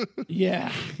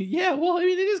 yeah. Well, I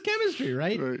mean, it is chemistry,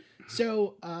 right? Right.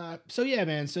 So yeah,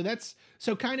 man. So that's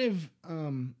kind of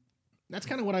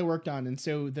what I worked on. And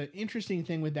so the interesting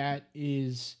thing with that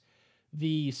is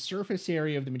the surface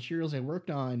area of the materials I worked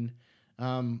on,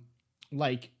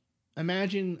 like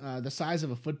imagine the size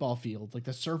of a football field, like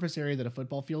the surface area that a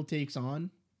football field takes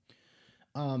on.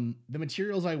 The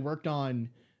materials I worked on,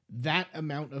 that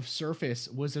amount of surface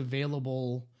was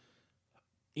available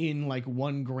in like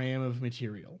 1 gram of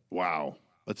material. Wow.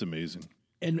 That's amazing.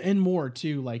 And more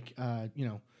too, like, a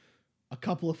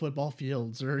couple of football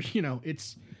fields or,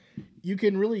 you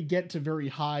can really get to very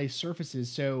high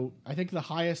surfaces. So I think the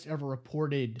highest ever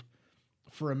reported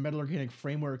for a metal organic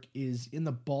framework is in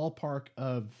the ballpark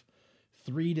of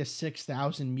 3,000 to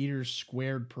 6,000 meters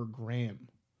squared per gram.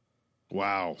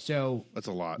 Wow. So that's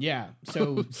a lot. Yeah.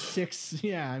 So 6.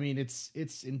 Yeah. I mean,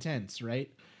 it's intense,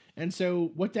 right? And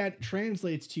so what that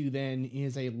translates to then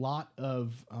is a lot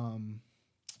of,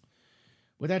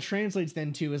 what that translates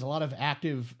then to is a lot of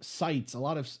active sites, a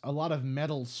lot of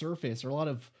metal surface or a lot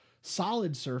of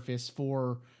solid surface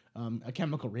for a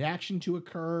chemical reaction to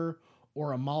occur,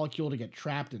 or a molecule to get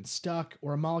trapped and stuck,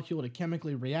 or a molecule to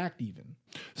chemically react even.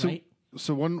 So, right?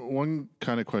 so one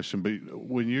kind of question, but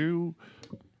when you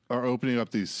are opening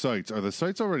up these sites, are the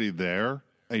sites already there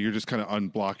and you're just kind of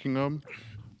unblocking them?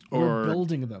 We're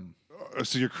building them.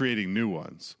 So you're creating new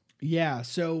ones? Yeah.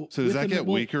 So does that get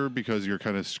weaker because you're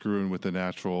kind of screwing with the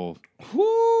natural?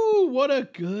 Whoo! What a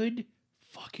good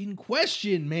fucking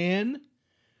question, man.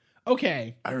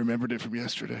 Okay. I remembered it from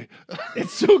yesterday.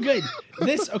 It's so good.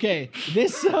 This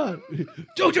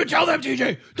don't you tell them,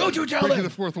 TJ. Don't you tell them. Breaking the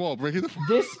fourth wall.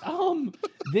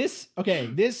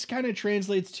 This kind of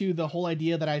translates to the whole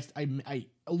idea that I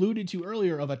alluded to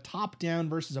earlier of a top-down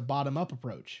versus a bottom-up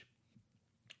approach.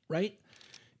 Right?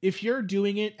 If you're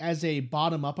doing it as a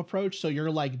bottom-up approach, so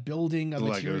you're like building a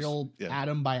material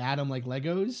atom by atom like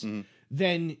Legos,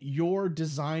 then you're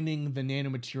designing the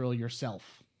nanomaterial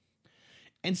yourself.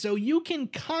 And so you can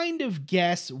kind of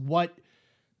guess what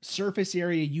surface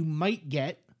area you might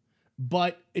get,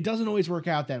 but it doesn't always work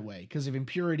out that way because of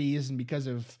impurities and because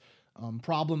of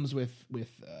problems with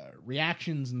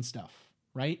reactions and stuff,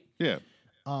 right? Yeah.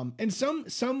 And some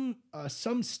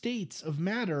states of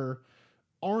matter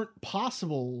aren't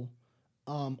possible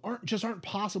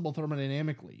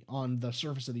thermodynamically on the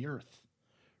surface of the Earth,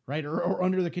 right? Or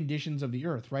under the conditions of the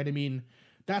Earth, right? I mean,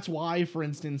 that's why, for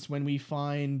instance, when we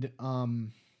find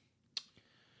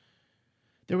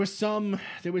there was some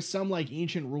like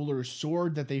ancient ruler's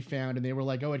sword that they found, and they were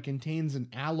like, oh, it contains an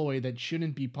alloy that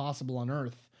shouldn't be possible on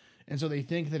Earth, and so they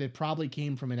think that it probably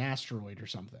came from an asteroid or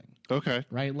something. Okay,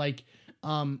 right? Like,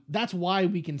 that's why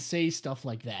we can say stuff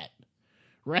like that,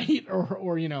 right?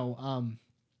 Or you know,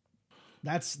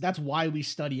 that's why we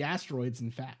study asteroids. In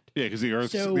fact. Yeah, because the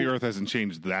Earth hasn't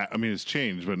changed that. I mean, it's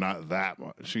changed, but not that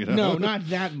much. You know? No, not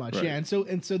that much. Right. Yeah, and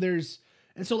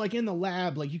so like in the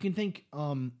lab, like you can think,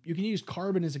 you can use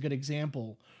carbon as a good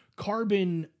example.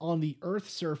 Carbon on the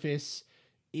Earth's surface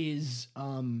is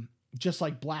just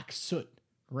like black soot,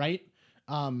 right?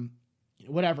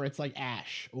 Whatever, it's like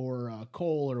ash or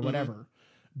coal or whatever.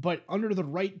 But under the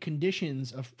right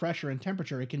conditions of pressure and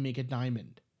temperature, it can make a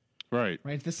diamond. Right.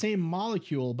 It's the same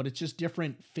molecule, but it's just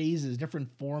different phases, different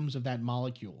forms of that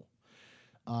molecule.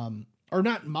 Or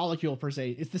not molecule per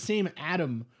se. It's the same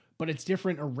atom, but it's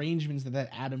different arrangements that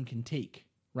atom can take.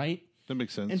 Right. That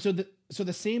makes sense. And so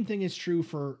the same thing is true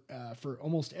for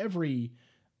almost every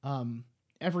atom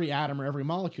or every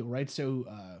molecule. Right. So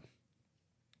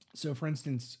for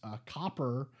instance,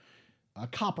 copper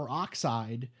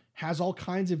oxide has all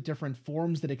kinds of different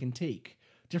forms that it can take.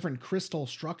 Different crystal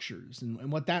structures. And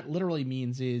what that literally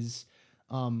means is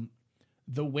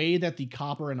the way that the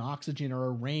copper and oxygen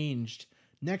are arranged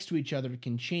next to each other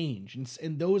can change.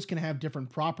 And those can have different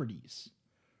properties,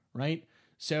 right?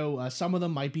 So some of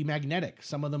them might be magnetic.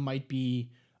 Some of them might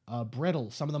be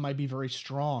brittle. Some of them might be very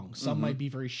strong. Some might be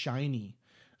very shiny.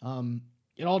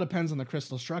 It all depends on the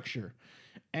crystal structure.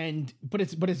 But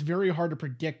it's very hard to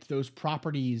predict those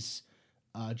properties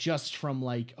just from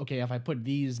like, okay, if I put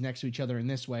these next to each other in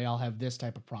this way, I'll have this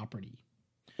type of property.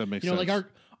 That makes sense. Like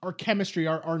our chemistry,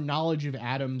 our knowledge of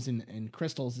atoms and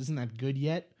crystals isn't that good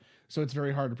yet. So it's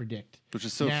very hard to predict. Which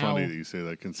is so funny that you say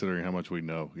that, considering how much we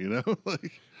know, you know?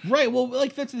 Like, right. Well,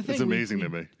 like that's the thing. It's amazing to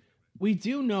me. We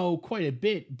do know quite a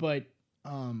bit, but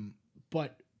I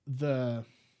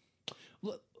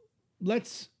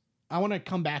want to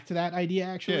come back to that idea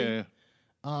actually. Yeah.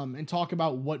 And talk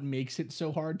about what makes it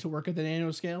so hard to work at the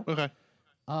nanoscale. Okay.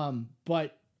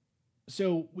 But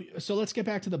so let's get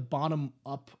back to the bottom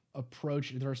up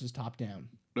approach versus top down.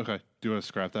 Okay. Do you want to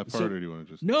scrap that part, or do you want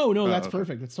to just? No, that's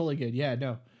perfect. That's totally good. Yeah,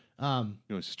 no. You want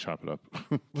to just chop it up?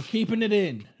 We're keeping it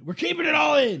in. We're keeping it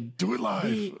all in. Do it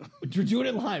live. We're doing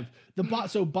it live.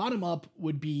 So bottom up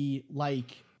would be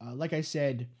like I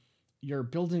said, you're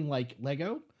building like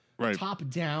Lego. Right. Top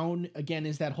down, again,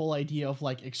 is that whole idea of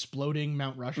like exploding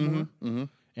Mount Rushmore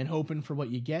and hoping for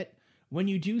what you get. When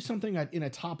you do something in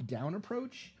a top down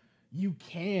approach, you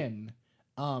can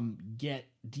get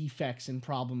defects and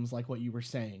problems like what you were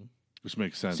saying. Which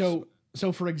makes sense. So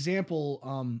for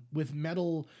example, with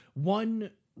metal, one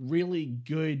really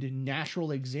good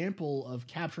natural example of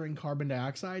capturing carbon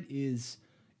dioxide is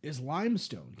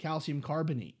limestone, calcium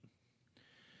carbonate.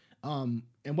 And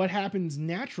what happens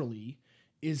naturally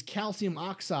is calcium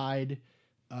oxide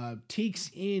takes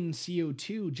in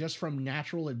CO2 just from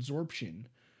natural absorption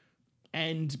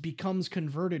and becomes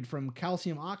converted from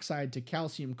calcium oxide to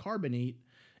calcium carbonate.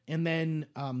 And then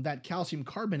that calcium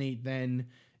carbonate then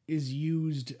is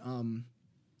used.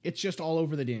 It's just all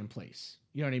over the damn place.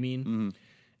 You know what I mean? Mm-hmm.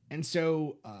 And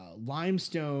so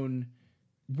limestone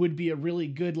would be a really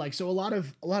good, like, so a lot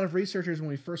of researchers, when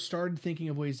we first started thinking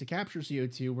of ways to capture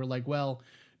CO2, were like, well,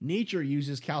 nature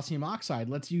uses calcium oxide.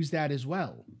 Let's use that as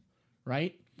well,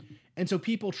 right? And so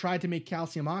people tried to make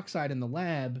calcium oxide in the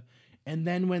lab, and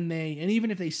then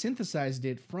even if they synthesized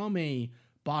it from a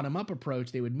bottom-up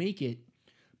approach, they would make it.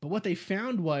 But what they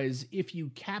found was if you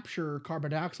capture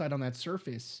carbon dioxide on that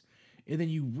surface, and then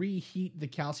you reheat the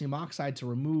calcium oxide to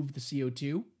remove the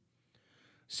CO2,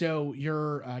 so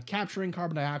you're capturing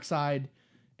carbon dioxide,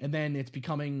 and then it's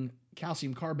becoming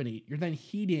calcium carbonate. You're then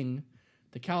heating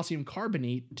the calcium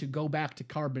carbonate to go back to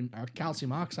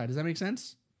calcium oxide. Does that make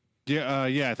sense? Yeah,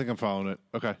 I think I'm following it.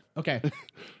 Okay.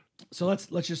 So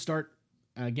let's just start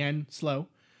again slow.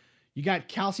 You got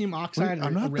calcium oxide. Wait,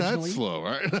 I'm not originally. that slow,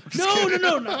 right?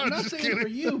 No. I'm not saying kidding. For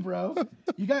you, bro.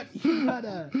 You got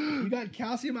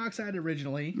calcium oxide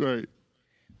originally, right?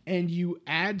 And you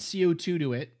add CO2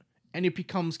 to it, and it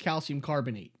becomes calcium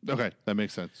carbonate. Okay, that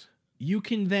makes sense. You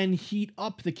can then heat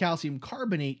up the calcium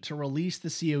carbonate to release the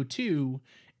CO2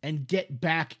 and get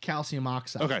back calcium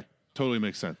oxide. Okay, totally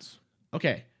makes sense.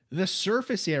 Okay, the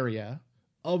surface area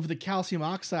of the calcium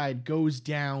oxide goes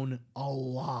down a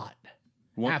lot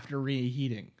after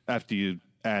reheating. After you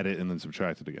add it and then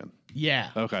subtract it again.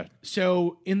 Yeah. Okay.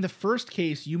 So in the first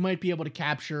case, you might be able to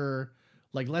capture,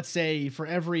 like, let's say for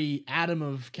every atom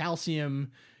of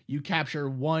calcium, you capture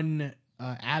one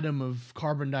atom of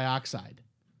carbon dioxide.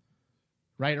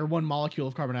 Right? Or one molecule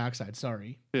of carbon dioxide,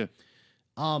 sorry. Yeah.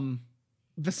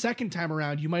 The second time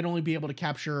around, you might only be able to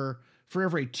capture, for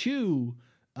every 2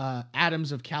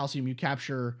 atoms of calcium, you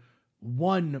capture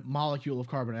 1 molecule of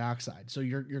carbon dioxide. So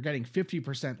you're getting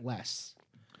 50% less.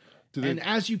 And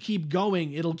as you keep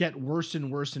going, it'll get worse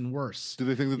and worse and worse. Do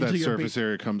they think that surface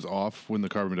area comes off when the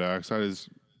carbon dioxide is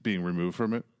being removed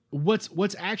from it?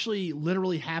 What's actually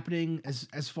literally happening,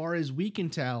 as far as we can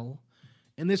tell,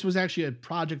 and this was actually a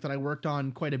project that I worked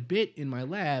on quite a bit in my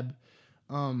lab.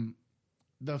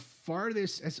 The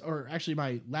farthest, or actually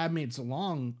my lab mate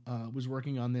Zalong was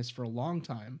working on this for a long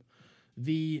time.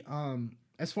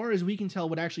 As far as we can tell,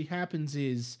 what actually happens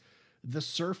is the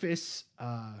surface,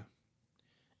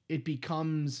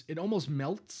 it almost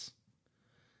melts.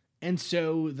 And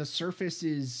so the surface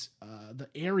is,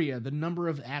 the number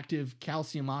of active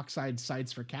calcium oxide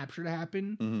sites for capture to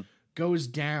happen goes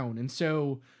down. And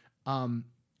so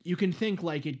you can think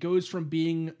like it goes from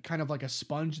being kind of like a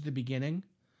sponge at the beginning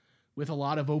with a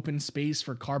lot of open space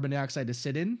for carbon dioxide to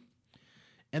sit in.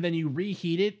 And then you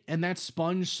reheat it, and that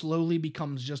sponge slowly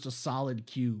becomes just a solid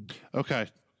cube. Okay.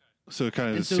 So it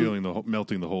kind of is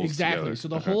melting the holes exactly. together. So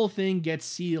the whole thing gets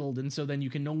sealed, and so then you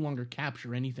can no longer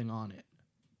capture anything on it.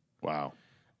 Wow.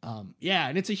 Yeah,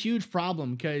 and it's a huge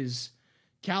problem because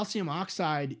calcium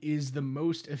oxide is the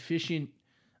most efficient.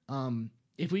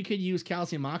 If we could use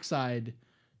calcium oxide,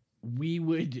 we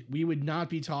would not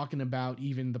be talking about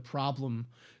even the problem.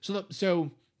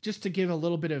 So just to give a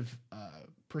little bit of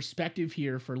perspective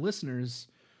here for listeners,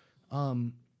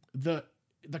 the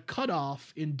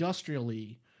cutoff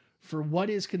industrially for what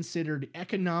is considered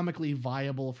economically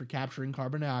viable for capturing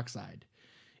carbon dioxide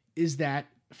is that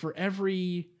for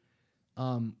every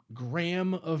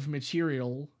gram of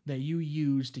material that you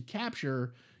use to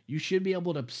capture, you should be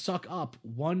able to suck up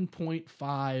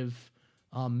 1.5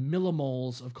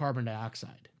 millimoles of carbon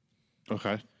dioxide.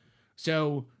 Okay.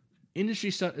 So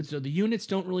so the units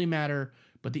don't really matter,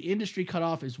 but the industry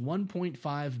cutoff is 1.5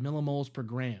 millimoles per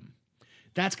gram.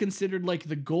 That's considered like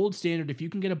the gold standard. If you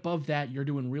can get above that, you're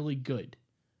doing really good,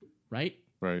 right?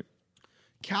 Right.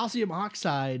 Calcium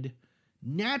oxide,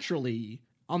 naturally,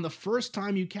 on the first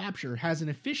time you capture, has an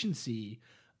efficiency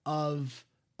of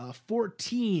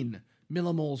 14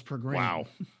 millimoles per gram. Wow.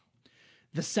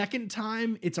 The second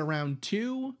time, it's around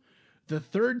 2. The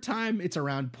third time, it's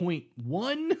around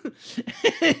 0.1.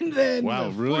 And then wow,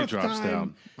 the really fourth drops time,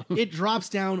 down. It drops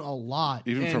down a lot.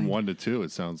 Even from 1 to 2,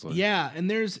 it sounds like. Yeah,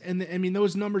 and I mean,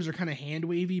 those numbers are kind of hand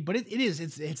wavy, but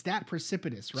it's that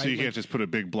precipitous, right? So you can't just put a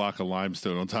big block of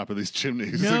limestone on top of these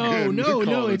chimneys. No.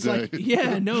 It's like,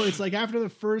 it's like after the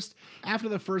first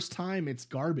time, it's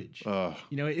garbage.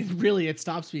 It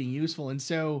stops being useful, and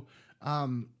so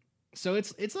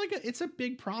it's a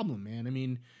big problem, man. I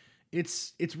mean,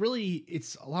 it's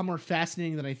a lot more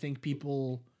fascinating than I think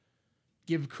people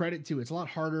give credit to. It's a lot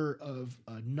harder of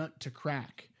a nut to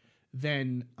crack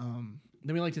than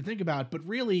we like to think about. But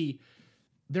really,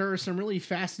 there's some really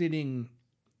fascinating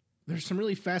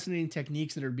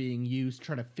techniques that are being used to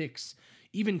try to fix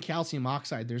even calcium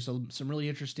oxide. There's some really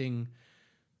interesting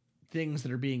things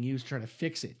that are being used to try to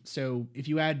fix it. So if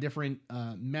you add different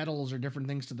metals or different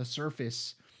things to the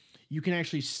surface, you can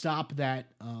actually stop that.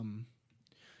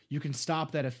 You can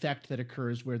stop that effect that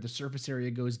occurs where the surface area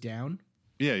goes down.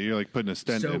 Yeah, you're like putting a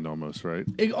stent in almost, right?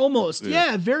 Almost,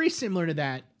 yeah, very similar to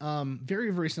that. Very,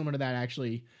 very similar to that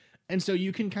actually. And so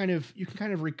you can kind of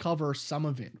recover some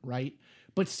of it, right?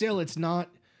 But still, it's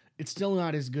still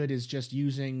not as good as just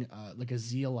using like a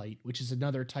zeolite, which is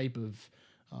another type of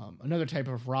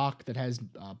rock that has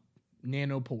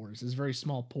nanopores, is very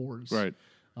small pores, right?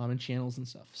 And channels and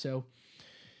stuff. So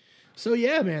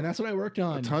yeah, man, that's what I worked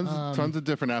on. Tons of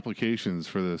different applications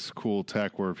for this cool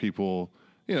tech where people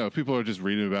are just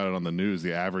reading about it on the news.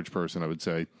 The average person, I would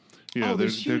say, they're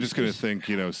just going to think,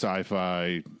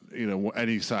 sci-fi,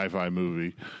 any sci-fi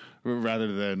movie,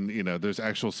 rather than, there's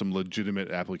actual some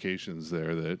legitimate applications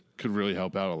there that could really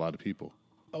help out a lot of people.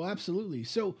 Oh, absolutely.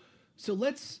 So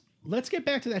let's get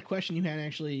back to that question you had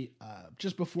actually,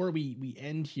 just before we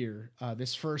end here,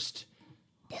 this first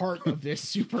part of this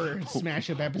Super Smash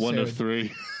Up episode. One of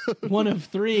three. One of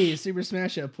three Super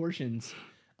Smash Up portions.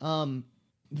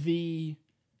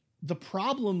 The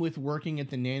problem with working at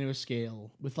the nanoscale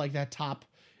with like that top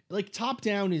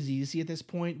down is easy at this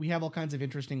point. We have all kinds of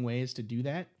interesting ways to do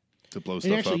that. To blow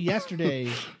stuff up. And actually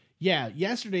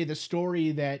yesterday the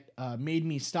story that made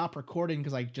me stop recording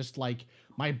because I just like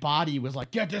my body was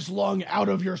like, get this lung out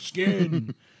of your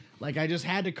skin. Like I just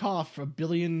had to cough a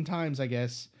billion times, I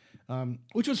guess.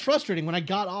 Which was frustrating. When I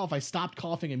got off, I stopped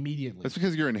coughing immediately. That's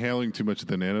because you're inhaling too much of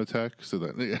the nanotech, so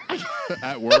that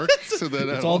at work, so that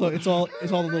it's all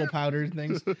the little powder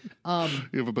things. You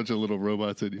have a bunch of little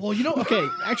robots in you. Well, okay,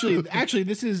 actually,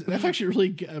 that's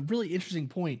actually a really interesting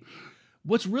point.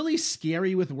 What's really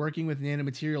scary with working with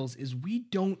nanomaterials is we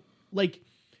don't like.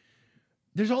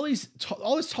 There's all this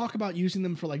talk about using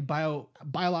them for like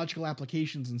biological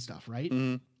applications and stuff, right?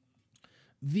 Mm-hmm.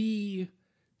 The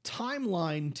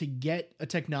timeline to get a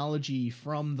technology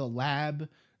from the lab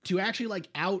to actually like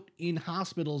out in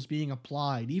hospitals being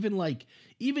applied,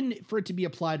 even for it to be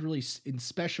applied really in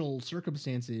special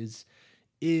circumstances,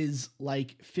 is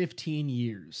like 15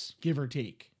 years, give or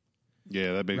take.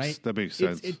 Yeah, that makes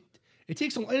sense. It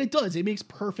takes and it does. It makes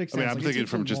perfect sense. I mean, I'm thinking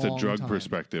from just a drug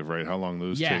perspective, right? How long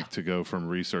those take to go from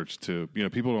research to,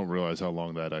 people don't realize how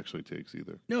long that actually takes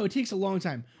either. No, it takes a long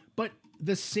time. But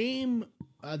the same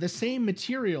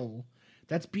material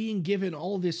that's being given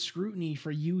all this scrutiny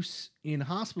for use in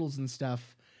hospitals and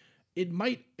stuff, it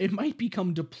might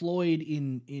become deployed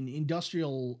in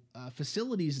industrial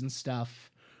facilities and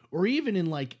stuff, or even in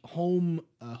like home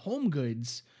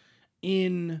goods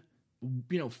in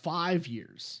 5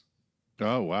 years.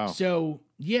 Oh wow. So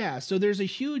there's a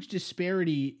huge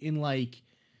disparity in like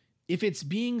if it's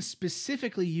being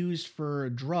specifically used for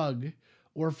a drug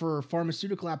or for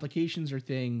pharmaceutical applications or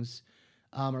things,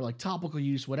 or like topical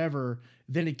use, whatever,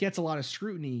 then it gets a lot of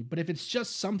scrutiny. But if it's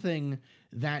just something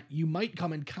that you might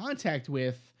come in contact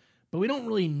with, but we don't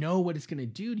really know what it's going to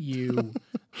do to you,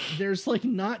 there's like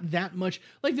not that much.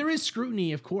 Like there is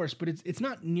scrutiny, of course, but it's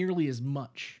not nearly as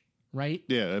much. Right?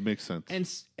 Yeah, that makes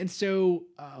sense. And so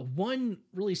one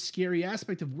really scary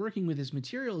aspect of working with these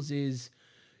materials is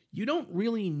you don't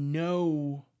really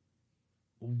know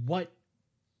what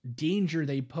danger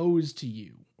they pose to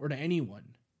you or to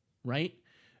anyone, right?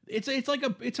 It's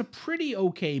a pretty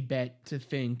okay bet to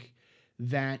think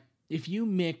that if you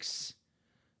mix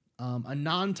a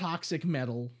non-toxic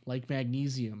metal like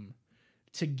magnesium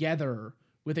together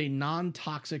with a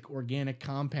non-toxic organic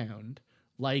compound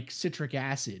like citric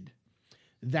acid,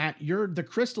 that the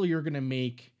crystal you're going to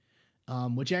make,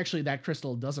 which actually that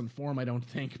crystal doesn't form, I don't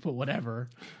think, but whatever.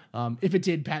 If it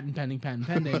did, patent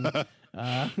pending.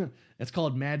 It's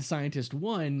called Mad Scientist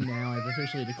 1 now. I've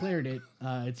officially declared it.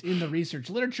 It's in the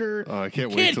research literature. Oh, I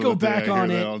can't wait till go back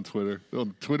on it on Twitter.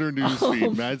 On Twitter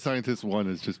newsfeed, Mad Scientist 1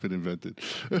 has just been invented.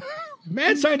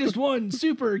 Mad Scientist 1,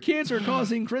 super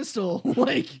cancer-causing crystal.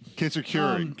 Cancer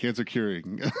curing.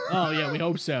 Oh, yeah, we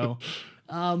hope so.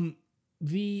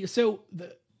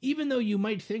 Even though you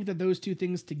might think that those two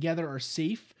things together are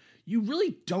safe, you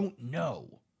really don't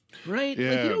know, right? Yeah.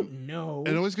 Like, you don't know.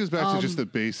 It always goes back to just the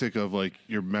basic of like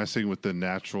you're messing with the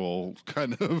natural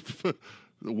kind of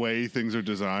way things are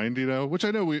designed, which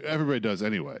I know everybody does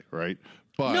anyway, right?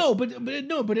 But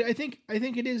I think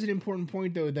it is an important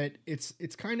point though that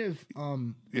it's kind of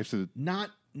you have to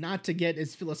not to get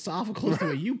as philosophical as the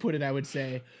way you put it, I would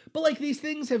say, but like these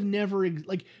things have never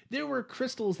there were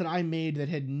crystals that I made that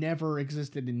had never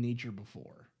existed in nature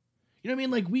before. You know what I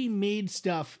mean? Like we made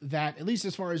stuff that, at least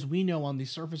as far as we know on the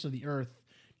surface of the earth,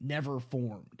 never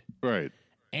formed. Right.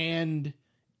 And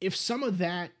if some of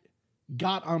that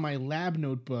got on my lab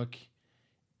notebook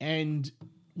and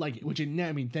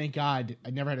thank God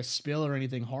I never had a spill or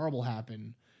anything horrible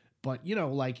happen. But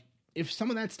if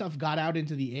some of that stuff got out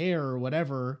into the air or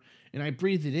whatever, and I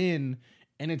breathed it in,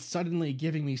 and it's suddenly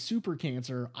giving me super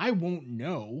cancer, I won't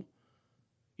know.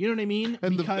 You know what I mean?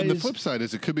 And the flip side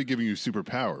is it could be giving you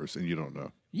superpowers and you don't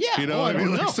know. Yeah, you know, I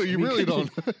don't know. So you really don't.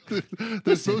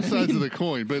 There's both sides of the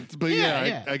coin, but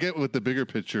yeah. I get what the bigger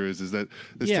picture is that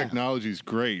this technology is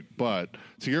great, but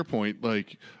to your point,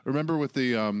 like remember with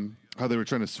the how they were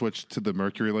trying to switch to the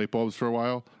mercury light bulbs for a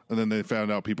while, and then they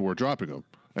found out people were dropping them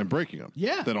and breaking them.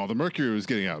 Yeah, then all the mercury was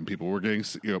getting out, and people were getting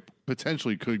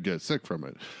potentially could get sick from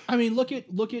it. I mean, look at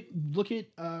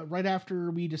right after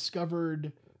we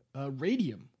discovered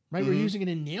radium. Right, we're using it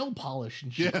in nail polish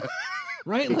and shit. Yeah.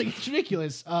 Right, like it's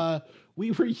ridiculous.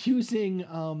 We were using,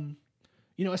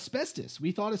 asbestos.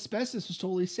 We thought asbestos was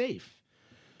totally safe.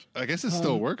 I guess it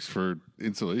still works for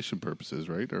insulation purposes,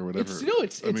 right, or whatever.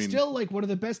 It's still like one of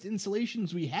the best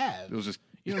insulations we have. It was just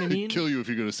you know what I mean. Kill you if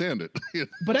you're going to sand it.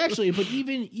 but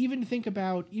even think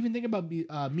about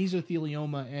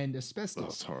mesothelioma and asbestos. Oh,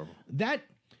 it's horrible.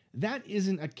 That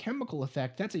isn't a chemical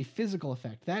effect. That's a physical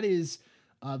effect. That is.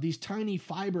 These tiny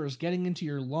fibers getting into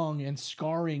your lung and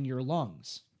scarring your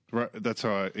lungs. Right. That's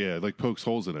how like pokes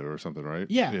holes in it or something, right?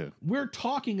 Yeah. We're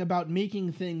talking about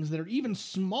making things that are even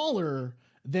smaller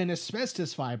than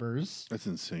asbestos fibers. That's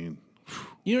insane.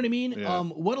 You know what I mean? Yeah.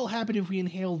 What'll happen if we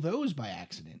inhale those by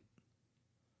accident?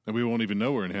 And we won't even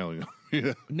know we're inhaling them.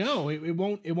 Yeah. No, it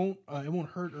won't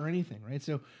hurt or anything, right?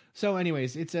 So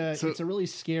anyways, it's a really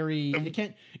scary. It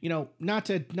can't, not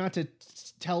to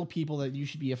tell people that you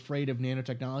should be afraid of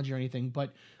nanotechnology or anything,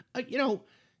 but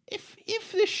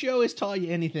if this show has taught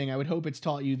you anything, I would hope it's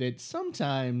taught you that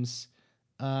sometimes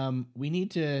we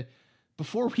need to,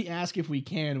 before we ask if we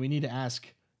can, we need to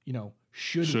ask,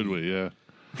 should we? Yeah.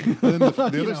 And then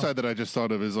the other side that I just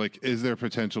thought of is like, is there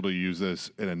potential to use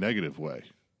this in a negative way?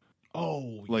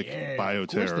 Oh, like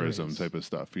bioterrorism type of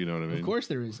stuff. You know what I mean? Of course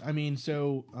there is. I mean,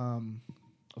 so,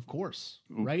 of course,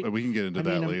 right? We can get into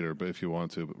that later, but if you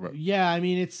want to. But, right. Yeah, I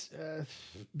mean, it's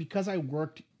because I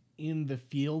worked in the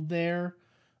field there.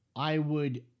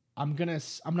 I'm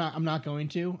not going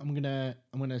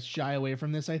to shy away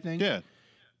from this. I think. Yeah.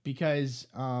 Because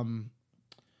well,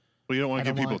 you don't want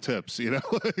to give people tips,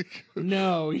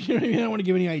 No, you don't want to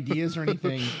give any ideas or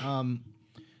anything. I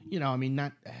mean,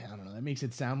 I don't know. That makes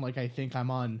it sound like I think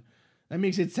I'm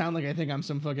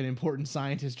some fucking important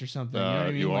scientist or something. You know what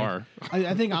I mean? You are.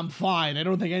 I think I'm fine. I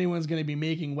don't think anyone's going to be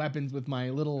making weapons with my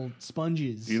little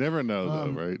sponges. You never know,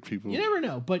 though, right? You never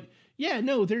know. But yeah,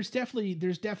 no, there's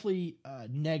definitely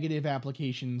negative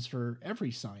applications for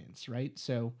every science, right?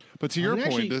 So, but to your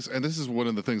point, this is one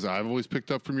of the things I've always picked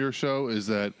up from your show is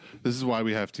that this is why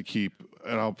we have to keep,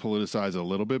 and I'll politicize a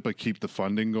little bit, but keep the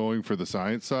funding going for the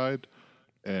science side.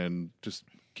 And just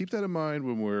keep that in mind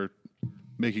when we're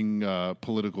making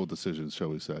political decisions, shall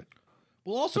we say.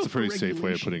 Well, also that's a pretty safe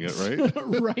way of putting it, right?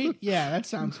 Right? Yeah, that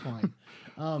sounds fine.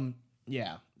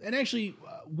 Yeah. And actually,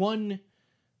 one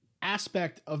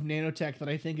aspect of nanotech that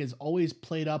I think is always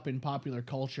played up in popular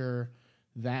culture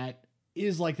that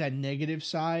is like that negative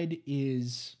side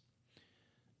is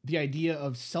the idea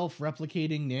of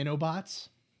self-replicating nanobots.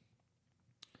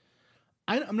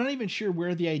 I'm not even sure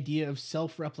where the idea of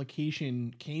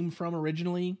self-replication came from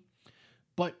originally,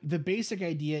 but the basic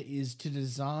idea is to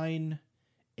design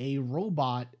a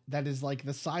robot that is like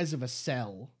the size of a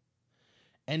cell,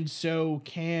 and so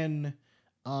can,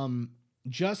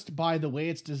 just by the way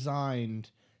it's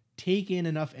designed, take in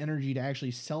enough energy to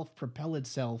actually self-propel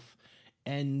itself,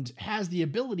 and has the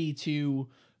ability to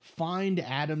find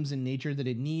atoms in nature that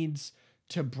it needs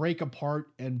to break apart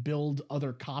and build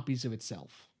other copies of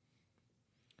itself.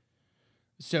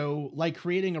 So, like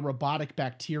creating a robotic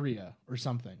bacteria or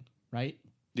something, right?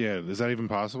 Yeah, is that even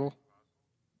possible?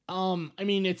 I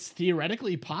mean, it's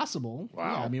theoretically possible.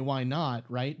 Wow. Yeah, I mean, why not,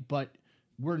 right? But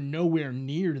we're nowhere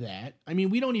near that. I mean,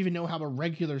 we don't even know how a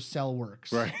regular cell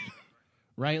works. Right.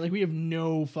 Right? Like, we have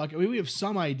no fucking... we have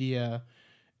some idea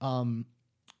in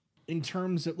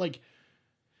terms of, like...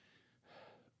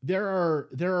 There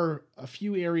are a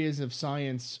few areas of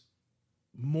science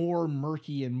more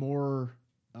murky and more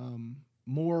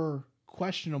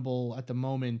questionable at the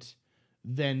moment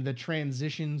than the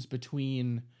transitions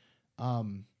between,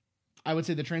 I would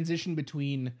say the transition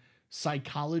between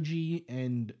psychology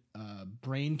and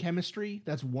brain chemistry.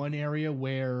 That's one area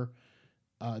where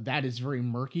that is very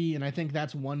murky, and I think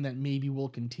that's one that maybe will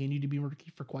continue to be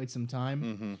murky for quite some time.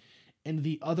 Mm-hmm. And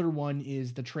the other one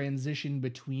is the transition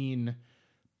between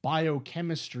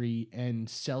biochemistry and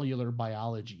cellular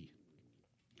biology.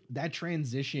 That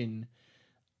transition,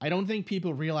 I don't think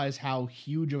people realize how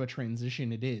huge of a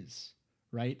transition it is,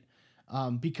 right?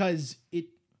 Because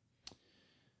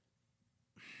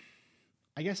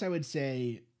I guess I would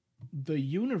say the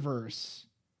universe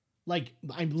like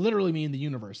I literally mean the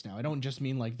universe now. I don't just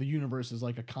mean like the universe is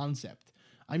like a concept.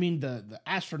 I mean the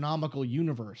astronomical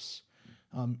universe.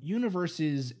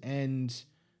 Universes and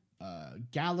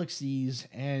galaxies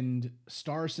and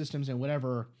star systems and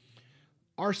whatever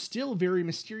are still very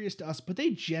mysterious to us, but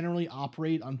they generally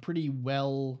operate on pretty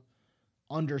well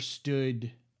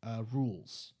understood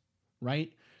rules,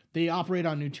 right? They operate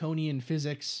on Newtonian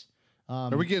physics.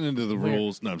 Are we getting into the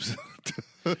rules? No, I'm just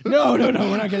no. We're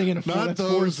not getting into not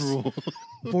those rules.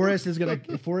 Forrest is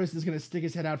gonna stick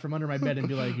his head out from under my bed and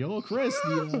be like, "Yo, Chris,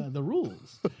 the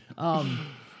rules."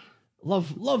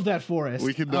 Love that, Forrest.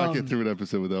 We could not get through an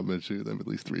episode without mentioning them at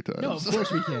least 3 times. No, of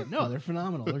course we can't. No, they're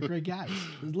phenomenal. They're great guys.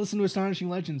 Listen to Astonishing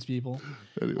Legends, people.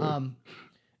 Anyway.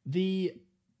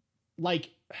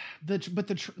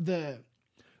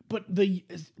 But the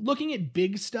looking at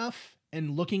big stuff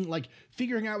and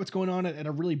figuring out what's going on at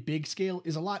a really big scale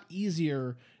is a lot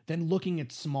easier than looking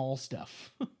at small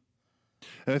stuff.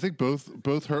 And I think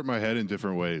both hurt my head in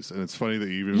different ways. And it's funny that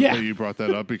you brought that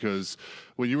up, because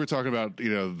when you were talking about,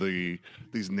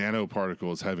 these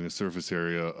nanoparticles having a surface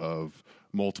area of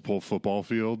multiple football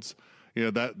fields,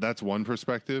 that's one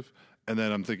perspective. And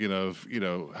then I'm thinking of,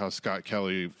 how Scott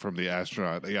Kelly from the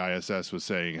ISS was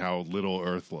saying how little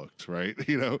Earth looked, right?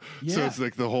 So it's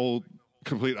like the whole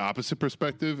complete opposite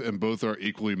perspective, and both are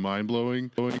equally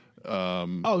mind-blowing.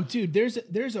 Oh, dude,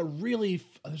 there's a really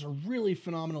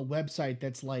phenomenal website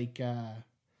that's like,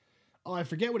 I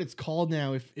forget what it's called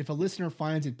now. If a listener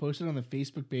finds it, post it on the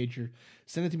Facebook page or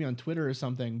send it to me on Twitter or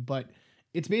something. But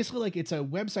it's basically like, it's a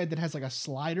website that has like a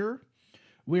slider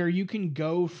where you can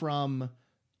go from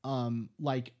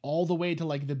like all the way to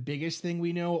like the biggest thing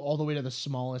we know, all the way to the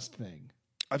smallest thing.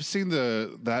 I've seen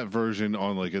that version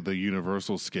on like the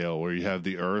universal scale, where you have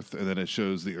the Earth, and then it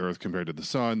shows the Earth compared to the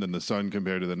Sun, then the Sun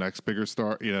compared to the next bigger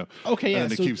star. Okay, yeah.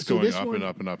 And then it keeps going up and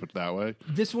up and up that way.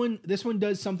 This one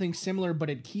does something similar, but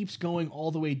it keeps going all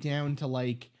the way down to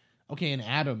like, okay, an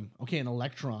atom, okay, an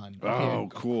electron, okay,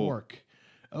 cool. A quark,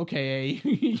 okay,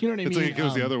 you know what I mean? It's like it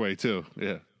goes the other way too.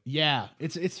 Yeah. Yeah,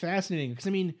 it's fascinating because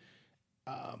I mean,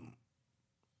 I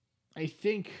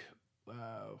think.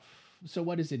 So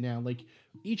what is it now? Like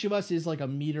each of us is like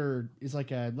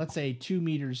let's say 2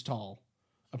 meters tall,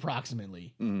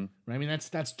 approximately. Mm-hmm. Right? I mean,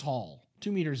 that's tall.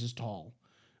 2 meters is tall,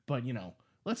 but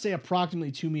let's say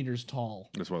approximately 2 meters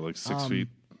tall. That's what, like 6 feet,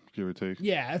 give or take.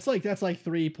 Yeah, it's like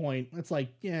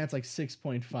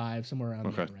 6.5, somewhere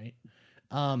around there, right?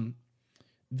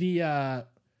 The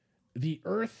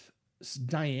Earth's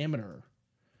diameter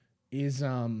is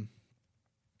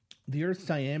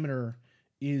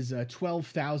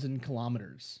 12,000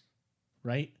 kilometers,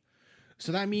 right?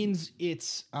 So that means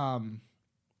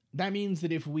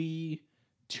that if we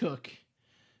took,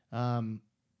 I'm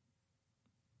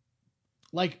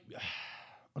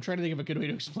trying to think of a good way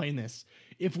to explain this.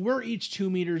 If we're each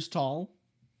 2 meters tall,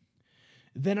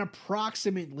 then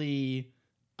approximately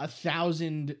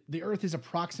 1,000, the Earth is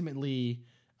approximately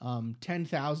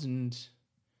 5,000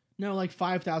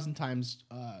 times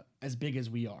as big as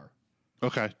we are.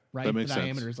 Okay. Right? That makes the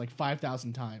diameter is like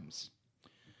 5,000 times.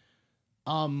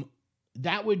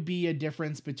 That would be a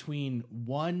difference between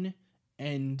 1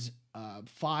 and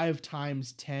 5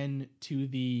 times 10 to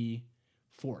the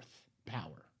 4th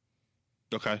power.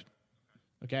 Okay.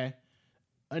 Okay.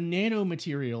 A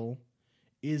nanomaterial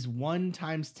is 1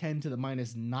 times 10 to the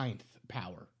minus 9th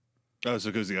power. Oh, so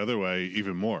it goes the other way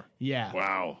even more. Yeah.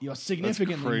 Wow.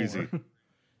 Significantly That's crazy. more.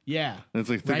 Yeah. And it's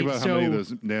like, think about how many of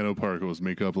those nanoparticles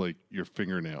make up like your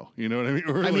fingernail. You know what I mean?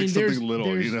 Or something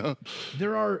little,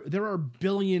 There are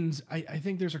billions. I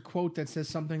think there's a quote that says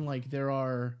something like there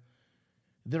are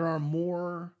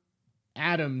more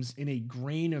atoms in a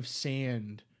grain of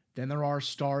sand than there are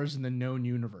stars in the known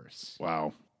universe.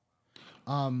 Wow.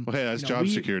 Okay, that's job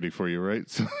security for you, right?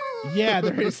 Yeah,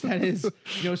 that is.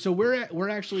 So we're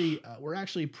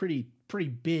actually pretty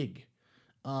big.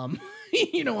 On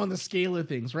the scale of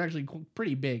things, we're actually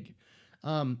pretty big.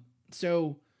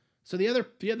 So the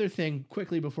other thing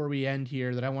quickly before we end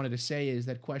here that I wanted to say is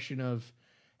that question of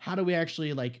how do we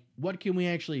actually what can we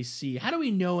actually see? How do we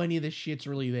know any of this shit's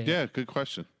really there? Yeah, good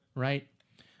question. Right.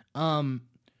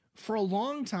 For a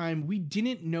long time, we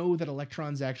didn't know that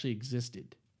electrons actually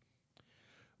existed.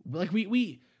 Like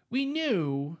we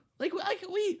knew,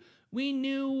 we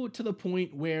knew to the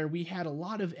point where we had a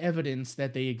lot of evidence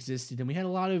that they existed, and we had a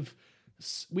lot of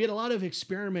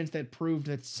experiments that proved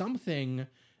that something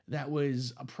that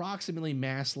was approximately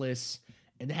massless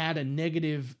and had a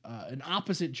negative, an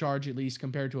opposite charge at least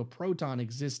compared to a proton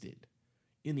existed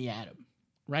in the atom,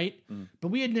 right? Mm. But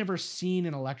we had never seen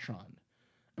an electron.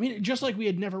 I mean, just like we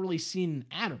had never really seen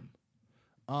an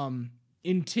atom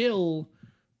until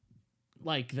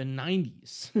like the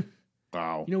 90s.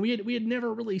 Wow. You know, we had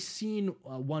never really seen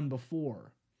one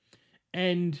before.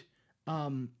 And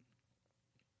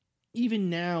even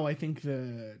now, I think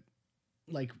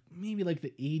maybe like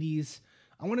the 80s,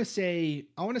 I want to say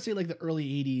like the early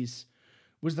 80s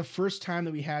was the first time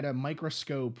that we had a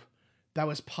microscope that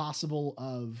was possible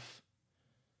of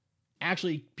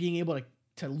actually being able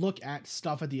to look at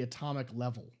stuff at the atomic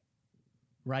level,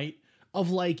 right?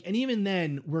 And even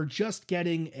then, we're just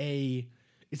getting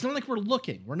it's not like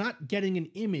we're not getting an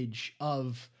image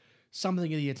of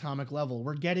something at the atomic level.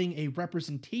 We're getting a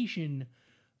representation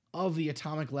of the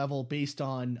atomic level based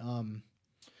on,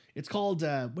 it's called,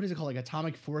 what is it called? Like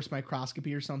atomic force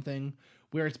microscopy or something,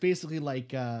 where it's basically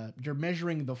like, you're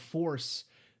measuring the force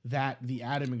that the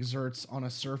atom exerts on a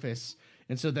surface.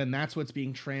 And so then that's what's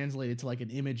being translated to like an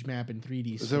image map in 3D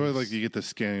space. Is that where like you get the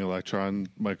scanning electron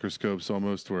microscopes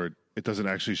almost, where it doesn't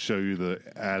actually show you the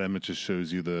atom, it just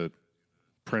shows you the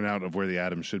printout of where the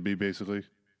atom should be, basically?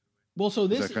 Well, so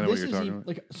this is that kind of what you're talking about?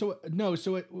 like, so no,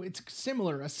 so it's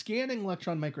similar. A scanning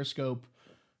electron microscope,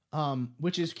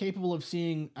 which is capable of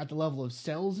seeing at the level of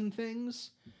cells and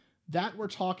things, that we're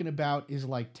talking about is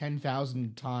like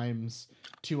 10,000 times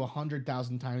to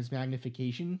 100,000 times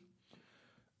magnification.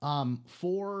 I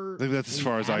think that's as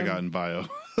far as I got in bio.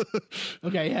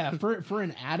 Okay, yeah. For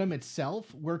an atom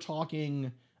itself, we're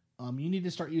talking, you need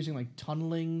to start using like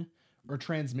tunneling or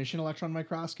transmission electron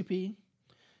microscopy.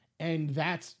 And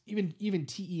that's even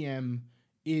TEM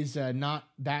is not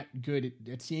that good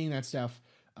at seeing that stuff.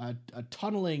 A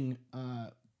tunneling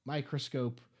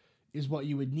microscope is what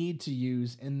you would need to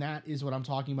use, and that is what I'm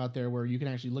talking about there, where you can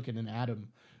actually look at an atom.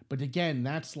 But again,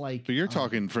 that's like... But you're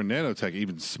talking for nanotech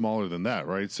even smaller than that,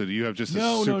 right? So do you have just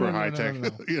a super high tech?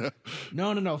 Yeah.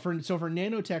 No. For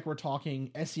nanotech, we're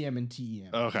talking SEM and TEM.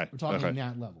 Okay. We're talking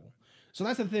that level. So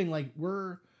that's the thing. Like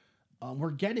we're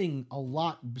getting a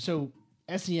lot. So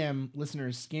SEM,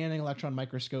 listeners, scanning electron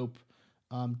microscope,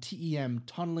 TEM,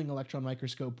 tunneling electron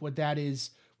microscope. What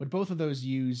both of those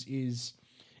use is,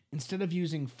 instead of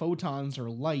using photons or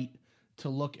light to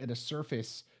look at a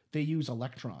surface, they use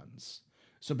electrons.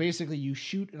 So basically you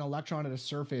shoot an electron at a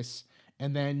surface,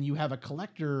 and then you have a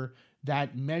collector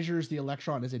that measures the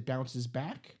electron as it bounces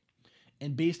back.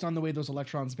 And based on the way those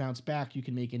electrons bounce back, you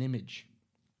can make an image.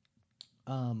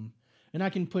 And I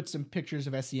can put some pictures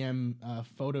of SEM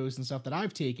photos and stuff that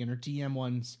I've taken, or TEM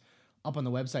ones, up on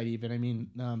the website even. I mean,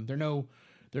 they're not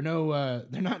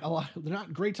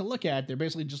great to look at. They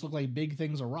basically just look like big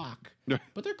things of rock.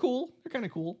 But they're cool. They're kind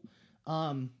of cool.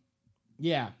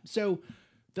 Yeah. So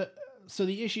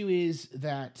the issue is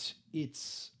that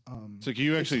it's so can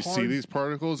you actually see these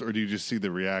particles, or do you just see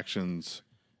the reactions?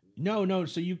 No.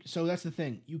 So that's the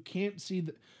thing. You can't see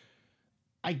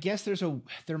I guess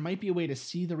there might be a way to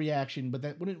see the reaction, but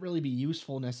that wouldn't really be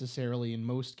useful necessarily in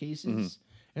most cases. Mm-hmm.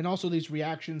 And also these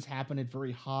reactions happen at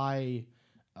very high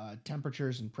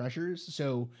temperatures and pressures.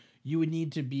 So you would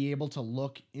need to be able to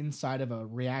look inside of a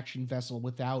reaction vessel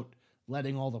without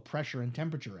letting all the pressure and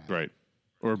temperature out. Right.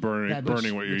 Or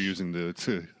burning what you're using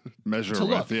to measure to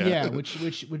with. Look, yeah,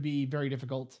 which would be very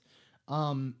difficult.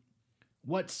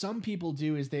 What some people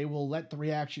do is they will let the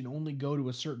reaction only go to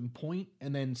a certain point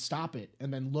and then stop it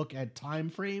and then look at time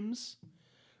frames.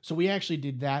 So we actually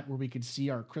did that, where we could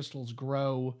see our crystals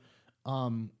grow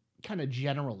kind of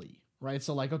generally, right?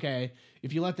 So like, okay,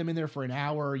 if you let them in there for an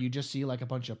hour, you just see like a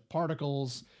bunch of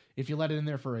particles. If you let it in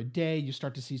there for a day, you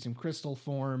start to see some crystal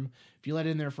form. If you let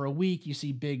it in there for a week, you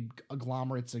see big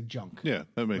agglomerates of junk. Yeah,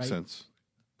 that makes sense.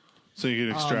 So you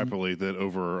can extrapolate that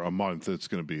over a month, it's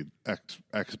going to be X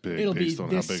big. It'll based be on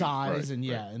this how big, size, right, and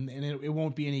it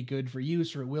won't be any good for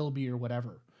use, or it will be, or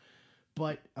whatever.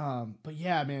 But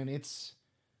yeah, man, it's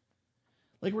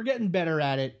like we're getting better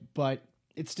at it, but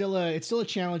it's still a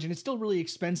challenge, and it's still really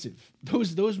expensive.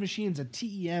 Those machines, a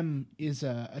TEM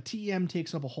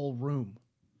takes up a whole room.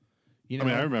 You know, I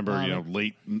mean, I remember,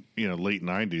 late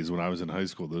 90s when I was in high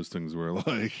school, those things were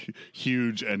like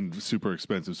huge and super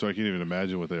expensive. So I can't even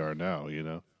imagine what they are now,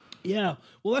 Yeah.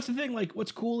 Well, that's the thing. Like,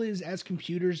 what's cool is as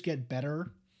computers get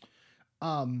better,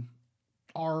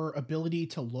 our ability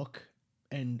to look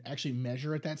and actually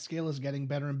measure at that scale is getting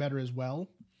better and better as well.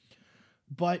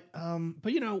 But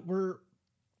we're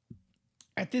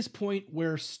at this point,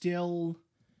 we're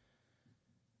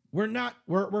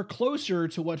closer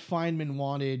to what Feynman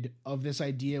wanted of this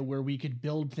idea, where we could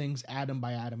build things atom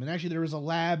by atom. And actually there was a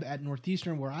lab at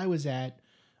Northeastern where I was at,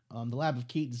 the lab of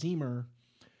Kate Zemer,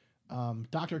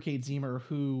 Dr. Kate Zemer,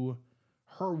 who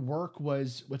her work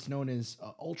was what's known as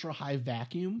ultra high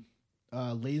vacuum,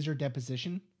 laser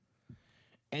deposition.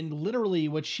 And literally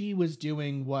what she was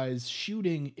doing was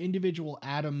shooting individual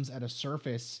atoms at a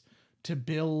surface to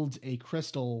build a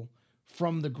crystal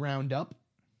from the ground up.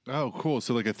 Oh, cool.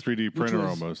 So like a 3D printer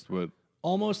almost, but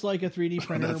almost like a 3D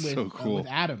printer with, so cool. With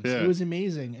atoms. Yeah. It was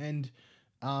amazing. And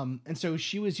so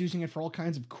she was using it for all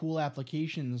kinds of cool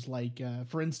applications. Like,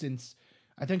 for instance,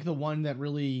 I think the one that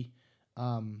really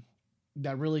kind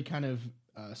of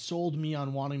sold me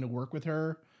on wanting to work with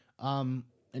her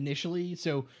initially.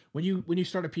 So when you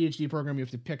start a PhD program, you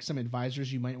have to pick some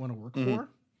advisors you might want to work for.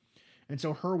 And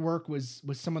so her work was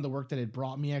some of the work that had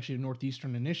brought me actually to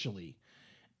Northeastern initially.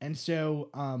 And so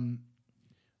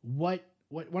what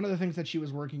one of the things that she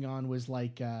was working on was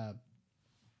like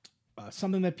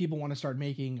something that people want to start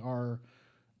making are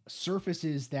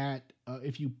surfaces that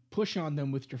if you push on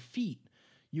them with your feet,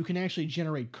 you can actually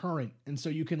generate current. And so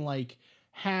you can like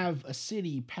have a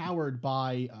city powered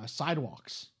by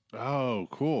sidewalks. Oh,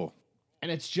 cool.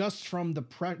 And it's just from the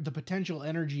potential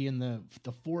energy and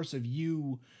the force of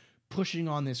you pushing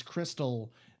on this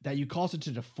crystal that you cause it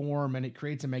to deform, and it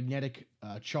creates a magnetic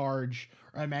charge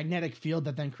or a magnetic field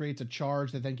that then creates a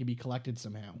charge that then can be collected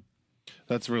somehow.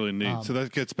 That's really neat. So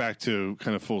that gets back to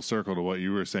kind of full circle to what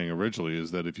you were saying originally, is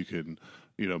that if you can,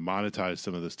 monetize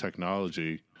some of this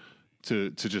technology to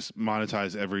just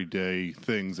monetize everyday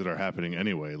things that are happening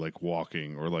anyway, like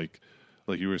walking or like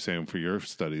you were saying for your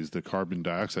studies, the carbon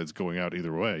dioxide's going out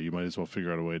either way. You might as well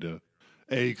figure out a way to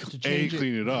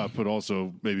clean it up, but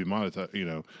also maybe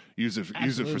monetize, use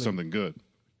it for something good.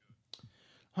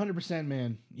 100%,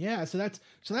 man. Yeah. So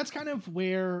that's kind of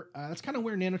where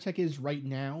nanotech is right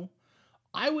now.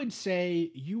 I would say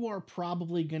you are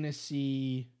probably going to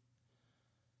see,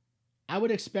 I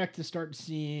would expect to start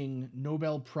seeing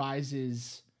Nobel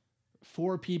Prizes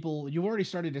for people. You've already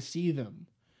started to see them.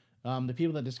 The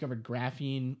people that discovered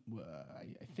graphene,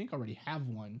 I think already have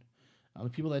one. The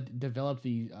people that developed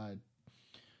the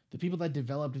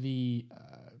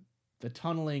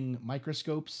tunneling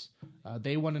microscopes,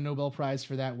 they won a Nobel Prize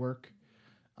for that work.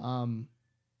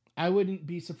 I wouldn't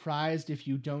be surprised if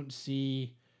you don't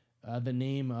see the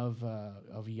name of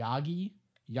Yagi.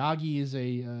 Yagi is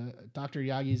Dr.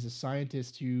 Yagi is a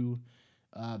scientist who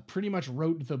pretty much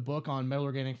wrote the book on metal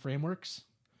organic frameworks.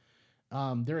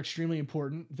 They're extremely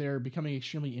important. They're becoming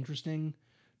extremely interesting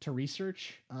to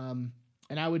research.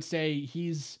 And I would say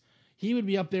he would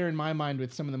be up there in my mind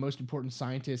with some of the most important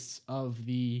scientists of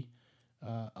this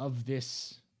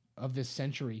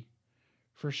century,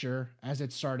 for sure, as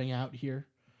it's starting out here.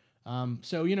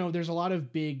 So there's a lot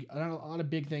of big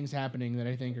things happening that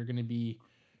I think are going to be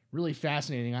really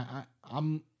fascinating.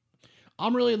 I'm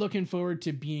really looking forward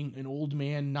to being an old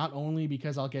man, not only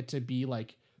because I'll get to be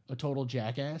like a total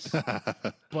jackass,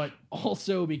 but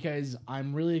also because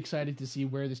I'm really excited to see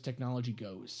where this technology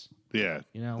goes. Yeah,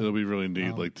 it'll be really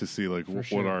neat, like to see like what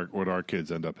sure. our kids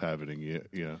end up having.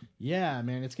 Yeah. Yeah,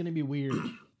 man, it's gonna be weird.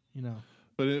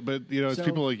 But it's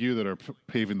people like you that are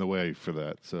paving the way for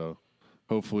that. So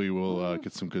hopefully we'll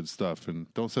get some good stuff.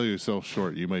 And don't sell yourself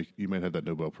short. You might have that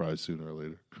Nobel Prize sooner or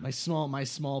later. My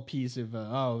small piece of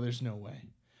there's no way.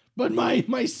 But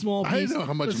my small piece. I don't know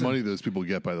how much money those people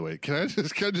get, by the way. Can I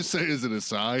just say as an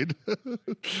aside?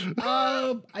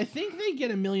 I think they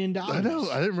get $1 million. I know.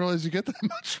 I didn't realize you get that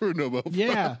much for a Nobel Prize.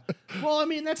 Yeah. Well, I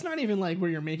mean, that's not even like where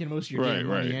you're making most of your damn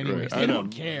money anyways. They don't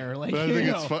care. Like, but I think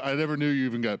it's fun. I never knew you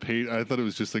even got paid. I thought it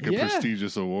was just like a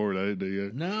prestigious award. I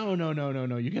didn't know yet.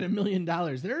 No. You get $1 million.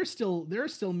 There are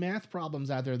still math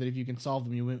problems out there that if you can solve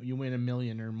them, you win $1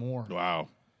 million or more. Wow.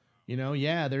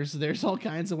 There's all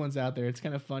kinds of ones out there. It's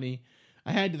kind of funny.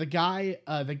 I had the guy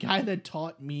that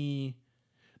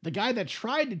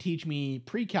tried to teach me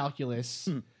pre-calculus,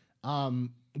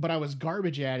 but I was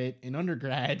garbage at it in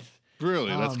undergrad.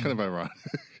 Really? That's kind of ironic.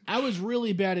 I was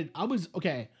really bad at,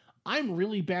 I'm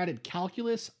really bad at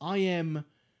calculus. I am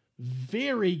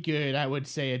very good, I would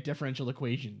say, at differential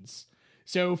equations.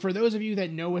 So for those of you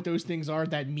that know what those things are,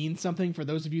 that means something. For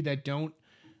those of you that don't,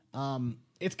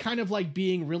 it's kind of like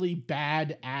being really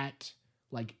bad at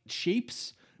like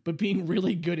shapes, but being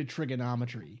really good at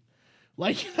trigonometry.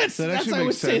 Like that actually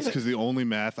makes sense because the only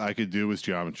math I could do was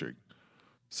geometry.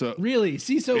 So really,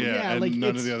 and like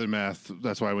none of the other math.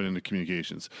 That's why I went into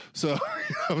communications. So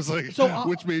I was like,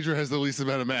 which major has the least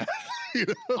amount of math?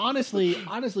 Honestly,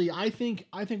 I think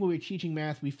when we're teaching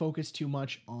math, we focus too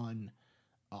much on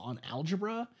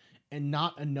algebra and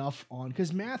not enough on,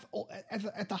 because math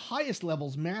at the highest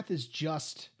levels, math is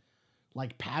just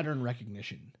like pattern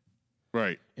recognition.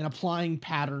 Right. And applying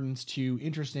patterns to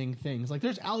interesting things. Like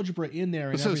there's algebra in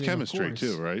there. So is chemistry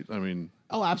too, right? I mean.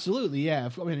 Oh, absolutely. Yeah.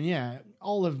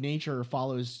 All of nature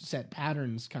follows set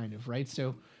patterns kind of, right?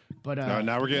 So, but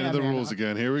now we're getting to the rules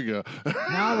again. Here we go.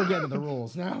 Now we're getting to the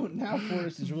rules. Now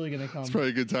Forrest is really going to come. It's probably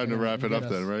a good time to wrap it up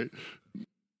then, right?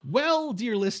 Well,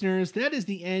 dear listeners, that is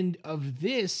the end of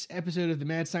this episode of the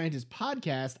Mad Scientist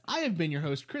podcast. I have been your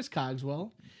host, Chris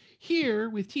Cogswell, here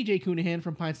with TJ Coonahan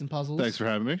from Pints and Puzzles. Thanks for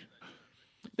having me.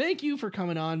 Thank you for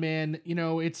coming on, man. You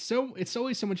know, it's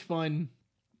always so much fun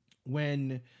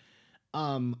when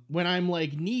I'm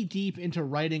like knee deep into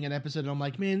writing an episode and I'm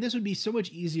like, man, this would be so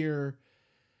much easier.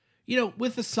 You know,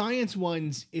 with the science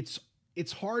ones, it's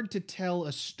hard to tell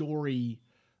a story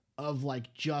of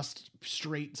like just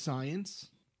straight science.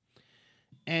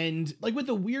 And like with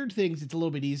the weird things, it's a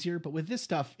little bit easier, but with this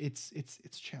stuff, it's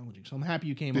challenging. So I'm happy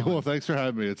you came on. Well, thanks for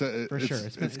having me. It's sure.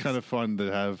 It's kind of fun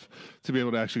to be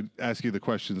able to actually ask you the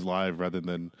questions live rather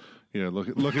than, you know,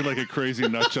 looking like a crazy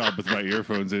nut job with my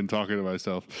earphones in talking to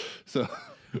myself. So,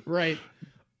 right.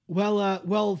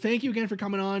 Well, thank you again for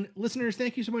coming on, listeners.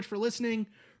 Thank you so much for listening,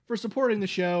 for supporting the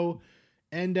show.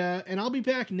 And I'll be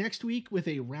back next week with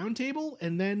a roundtable,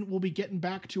 and then we'll be getting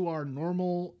back to our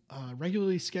normal,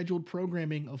 regularly scheduled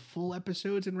programming of full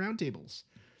episodes and roundtables.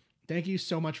 Thank you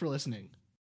so much for listening.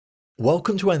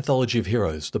 Welcome to Anthology of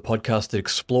Heroes, the podcast that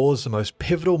explores the most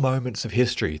pivotal moments of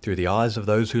history through the eyes of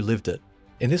those who lived it.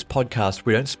 In this podcast,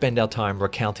 we don't spend our time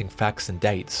recounting facts and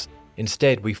dates.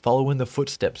 Instead, we follow in the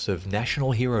footsteps of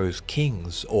national heroes,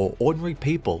 kings, or ordinary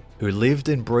people who lived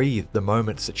and breathed the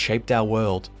moments that shaped our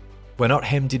world. We're not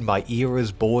hemmed in by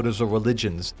eras, borders, or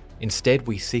religions. Instead,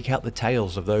 we seek out the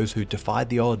tales of those who defied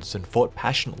the odds and fought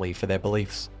passionately for their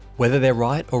beliefs. Whether they're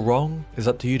right or wrong is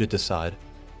up to you to decide.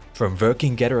 From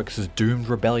Vercingetorix's doomed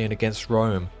rebellion against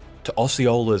Rome, to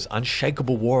Osceola's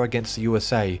unshakable war against the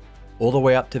USA, all the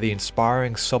way up to the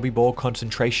inspiring Sobibor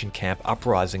concentration camp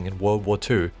uprising in World War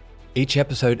II, each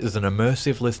episode is an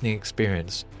immersive listening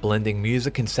experience, blending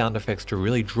music and sound effects to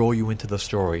really draw you into the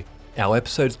story. Our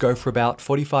episodes go for about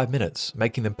 45 minutes,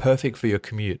 making them perfect for your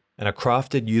commute, and are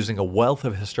crafted using a wealth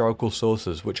of historical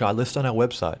sources, which I list on our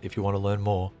website if you want to learn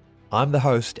more. I'm the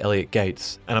host, Elliot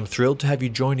Gates, and I'm thrilled to have you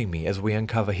joining me as we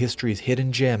uncover history's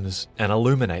hidden gems and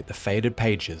illuminate the faded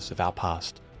pages of our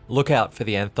past. Look out for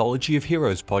the Anthology of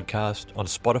Heroes podcast on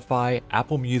Spotify,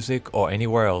 Apple Music, or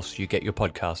anywhere else you get your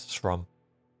podcasts from.